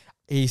Miami.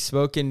 He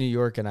spoke in New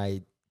York, and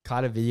I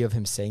caught a video of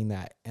him saying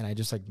that, and I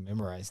just like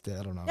memorized it.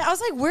 I don't know. Yeah, I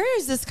was like, where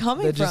is this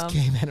coming That from? just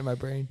came out of my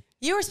brain.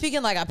 You were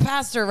speaking like a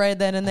pastor right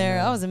then and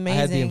there. That was amazing.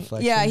 I had the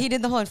inflection. Yeah, he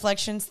did the whole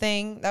inflections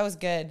thing. That was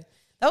good.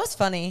 That was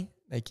funny.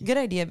 Thank you. Good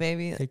idea,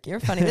 baby. Thank you. You're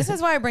funny. This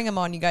is why I bring him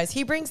on, you guys.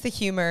 He brings the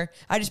humor.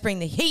 I just bring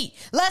the heat.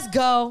 Let's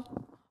go.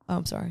 Oh,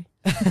 I'm sorry.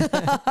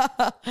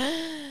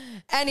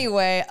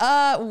 Anyway,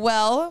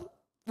 well,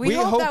 we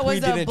hope that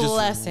was a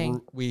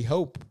blessing. We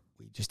hope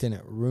we just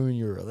didn't ruin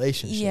your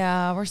relationship.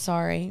 Yeah, we're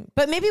sorry.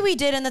 But maybe we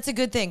did, and that's a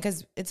good thing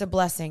because it's a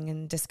blessing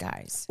in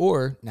disguise.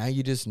 Or now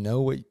you just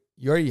know what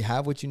you already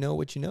have, what you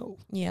know.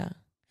 Yeah.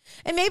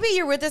 And maybe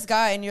you're with this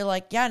guy and you're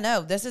like, yeah,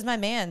 no, this is my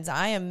man's.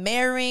 I am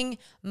marrying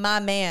my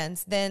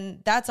man's.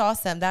 Then that's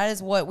awesome. That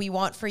is what we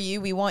want for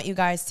you. We want you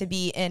guys to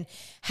be in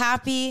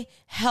happy,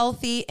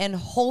 healthy, and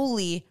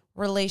holy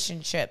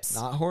relationships.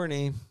 Not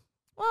horny.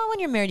 Well, when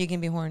you're married, you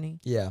can be horny.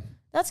 Yeah.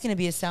 That's going to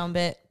be a sound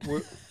bit.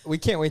 We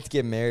can't wait to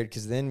get married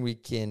because then we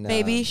can...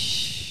 Baby,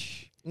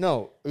 shh.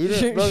 No.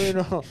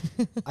 No.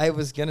 I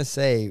was going to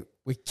say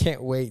we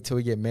can't wait till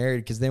we get married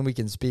because then we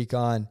can speak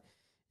on,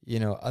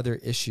 other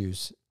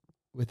issues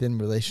within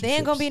relationships. There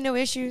ain't going to be no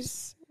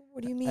issues.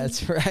 What do you mean?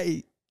 That's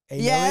right.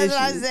 That's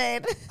what I'm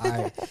saying. All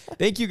right.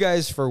 Thank you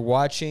guys for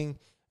watching,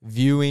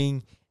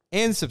 viewing,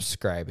 and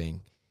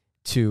subscribing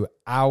to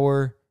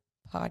our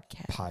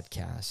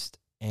podcast.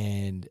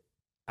 And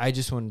I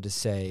just wanted to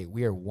say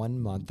we are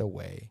 1 month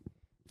away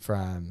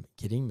from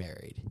getting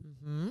married.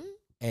 Mm-hmm.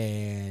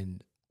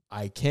 And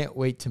I can't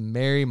wait to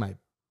marry my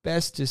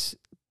bestest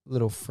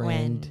little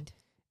friend.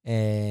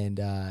 And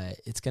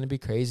it's going to be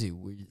crazy.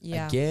 We,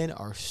 again,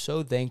 are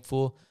so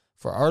thankful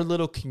for our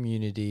little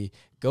community.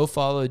 Go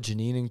follow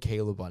Janine and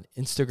Caleb on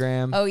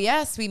Instagram. Oh,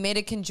 yes. We made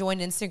a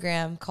conjoined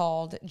Instagram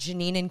called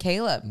Janine and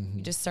Caleb. Mm-hmm.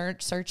 You just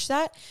search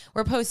that.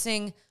 We're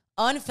posting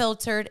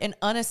unfiltered and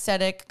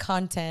unaesthetic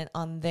content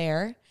on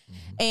there.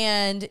 Mm-hmm.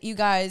 And you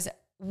guys,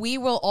 we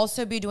will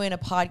also be doing a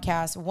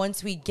podcast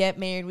once we get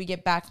married, we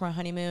get back from our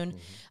honeymoon.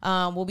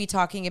 Mm-hmm. We'll be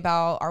talking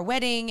about our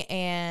wedding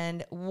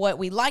and what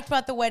we liked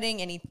about the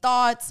wedding, any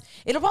thoughts.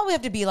 It'll probably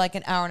have to be like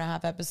an 1.5-hour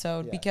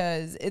episode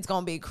because it's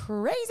going to be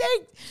crazy.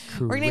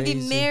 We're going to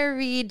be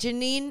married,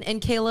 Janine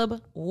and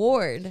Caleb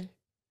Ward.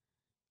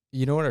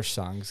 You know what our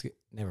songs...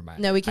 Never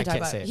mind. No, we can't talk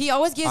about it. He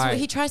always gives.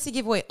 He tries to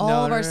give away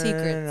all of our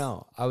secrets.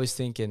 No. I was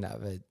thinking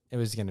of it. It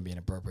was going to be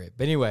inappropriate.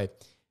 But anyway.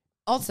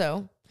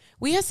 Also,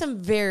 we have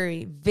some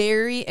very,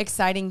 very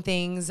exciting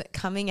things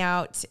coming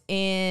out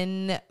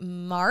in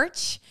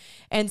March.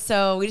 And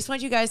so we just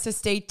want you guys to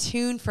stay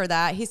tuned for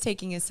that. He's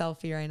taking his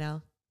selfie right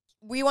now.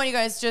 We want you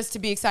guys just to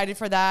be excited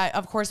for that.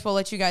 Of course, we'll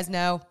let you guys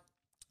know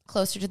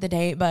closer to the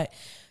date, but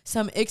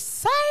some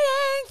exciting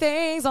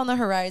things on the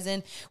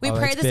horizon. We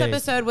pray this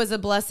episode was a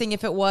blessing.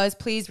 If it was,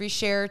 please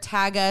reshare,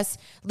 tag us,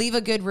 leave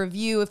a good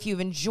review if you've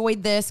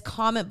enjoyed this,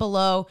 comment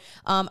below.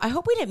 I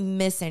hope we didn't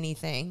miss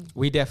anything.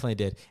 We definitely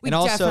did. We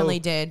definitely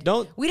did.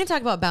 We didn't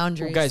talk about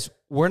boundaries. Well, guys,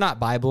 we're not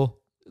Bible.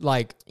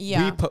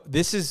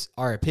 This is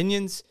our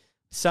opinions,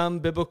 some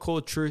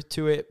biblical truth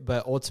to it,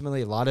 but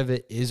ultimately a lot of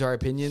it is our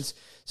opinions.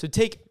 So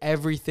take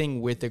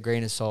everything with a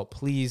grain of salt,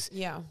 please.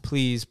 Yeah.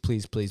 Please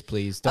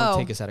don't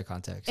take us out of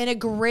context. And a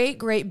great,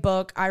 great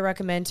book I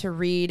recommend to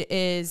read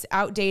is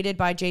Outdated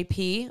by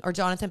JP or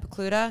Jonathan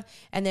Pokluda,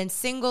 and then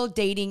Single,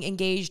 Dating,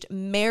 Engaged,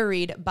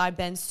 Married by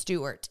Ben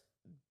Stewart.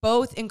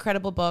 Both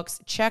incredible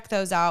books. Check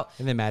those out.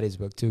 And then Maddie's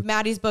book too.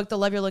 Maddie's book, The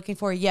Love You're Looking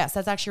For. Yes,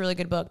 that's actually a really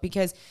good book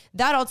because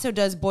that also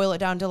does boil it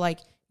down to like,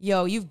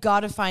 you've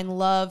got to find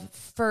love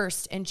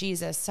first in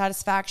Jesus,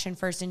 satisfaction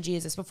first in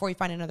Jesus before you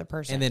find another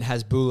person. And then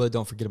Hasbulla,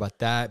 don't forget about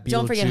that.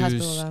 Don't forget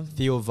Hasbulla.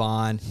 Theo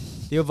Vaughn.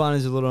 Theo Vaughn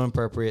is a little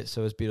inappropriate,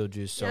 so is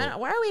Beetlejuice. So yeah,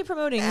 why are we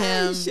promoting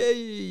him?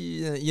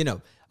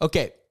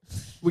 Okay,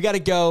 we got to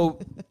go.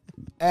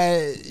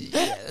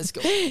 Let's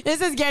go.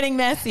 This is getting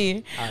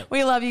messy. Right.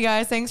 We love you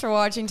guys. Thanks for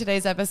watching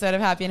today's episode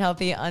of Happy and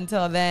Healthy.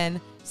 Until then,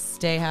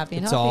 stay happy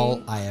and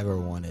healthy. It's all I ever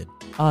wanted.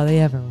 All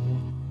they ever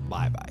wanted.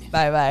 Bye-bye.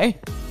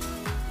 Bye-bye.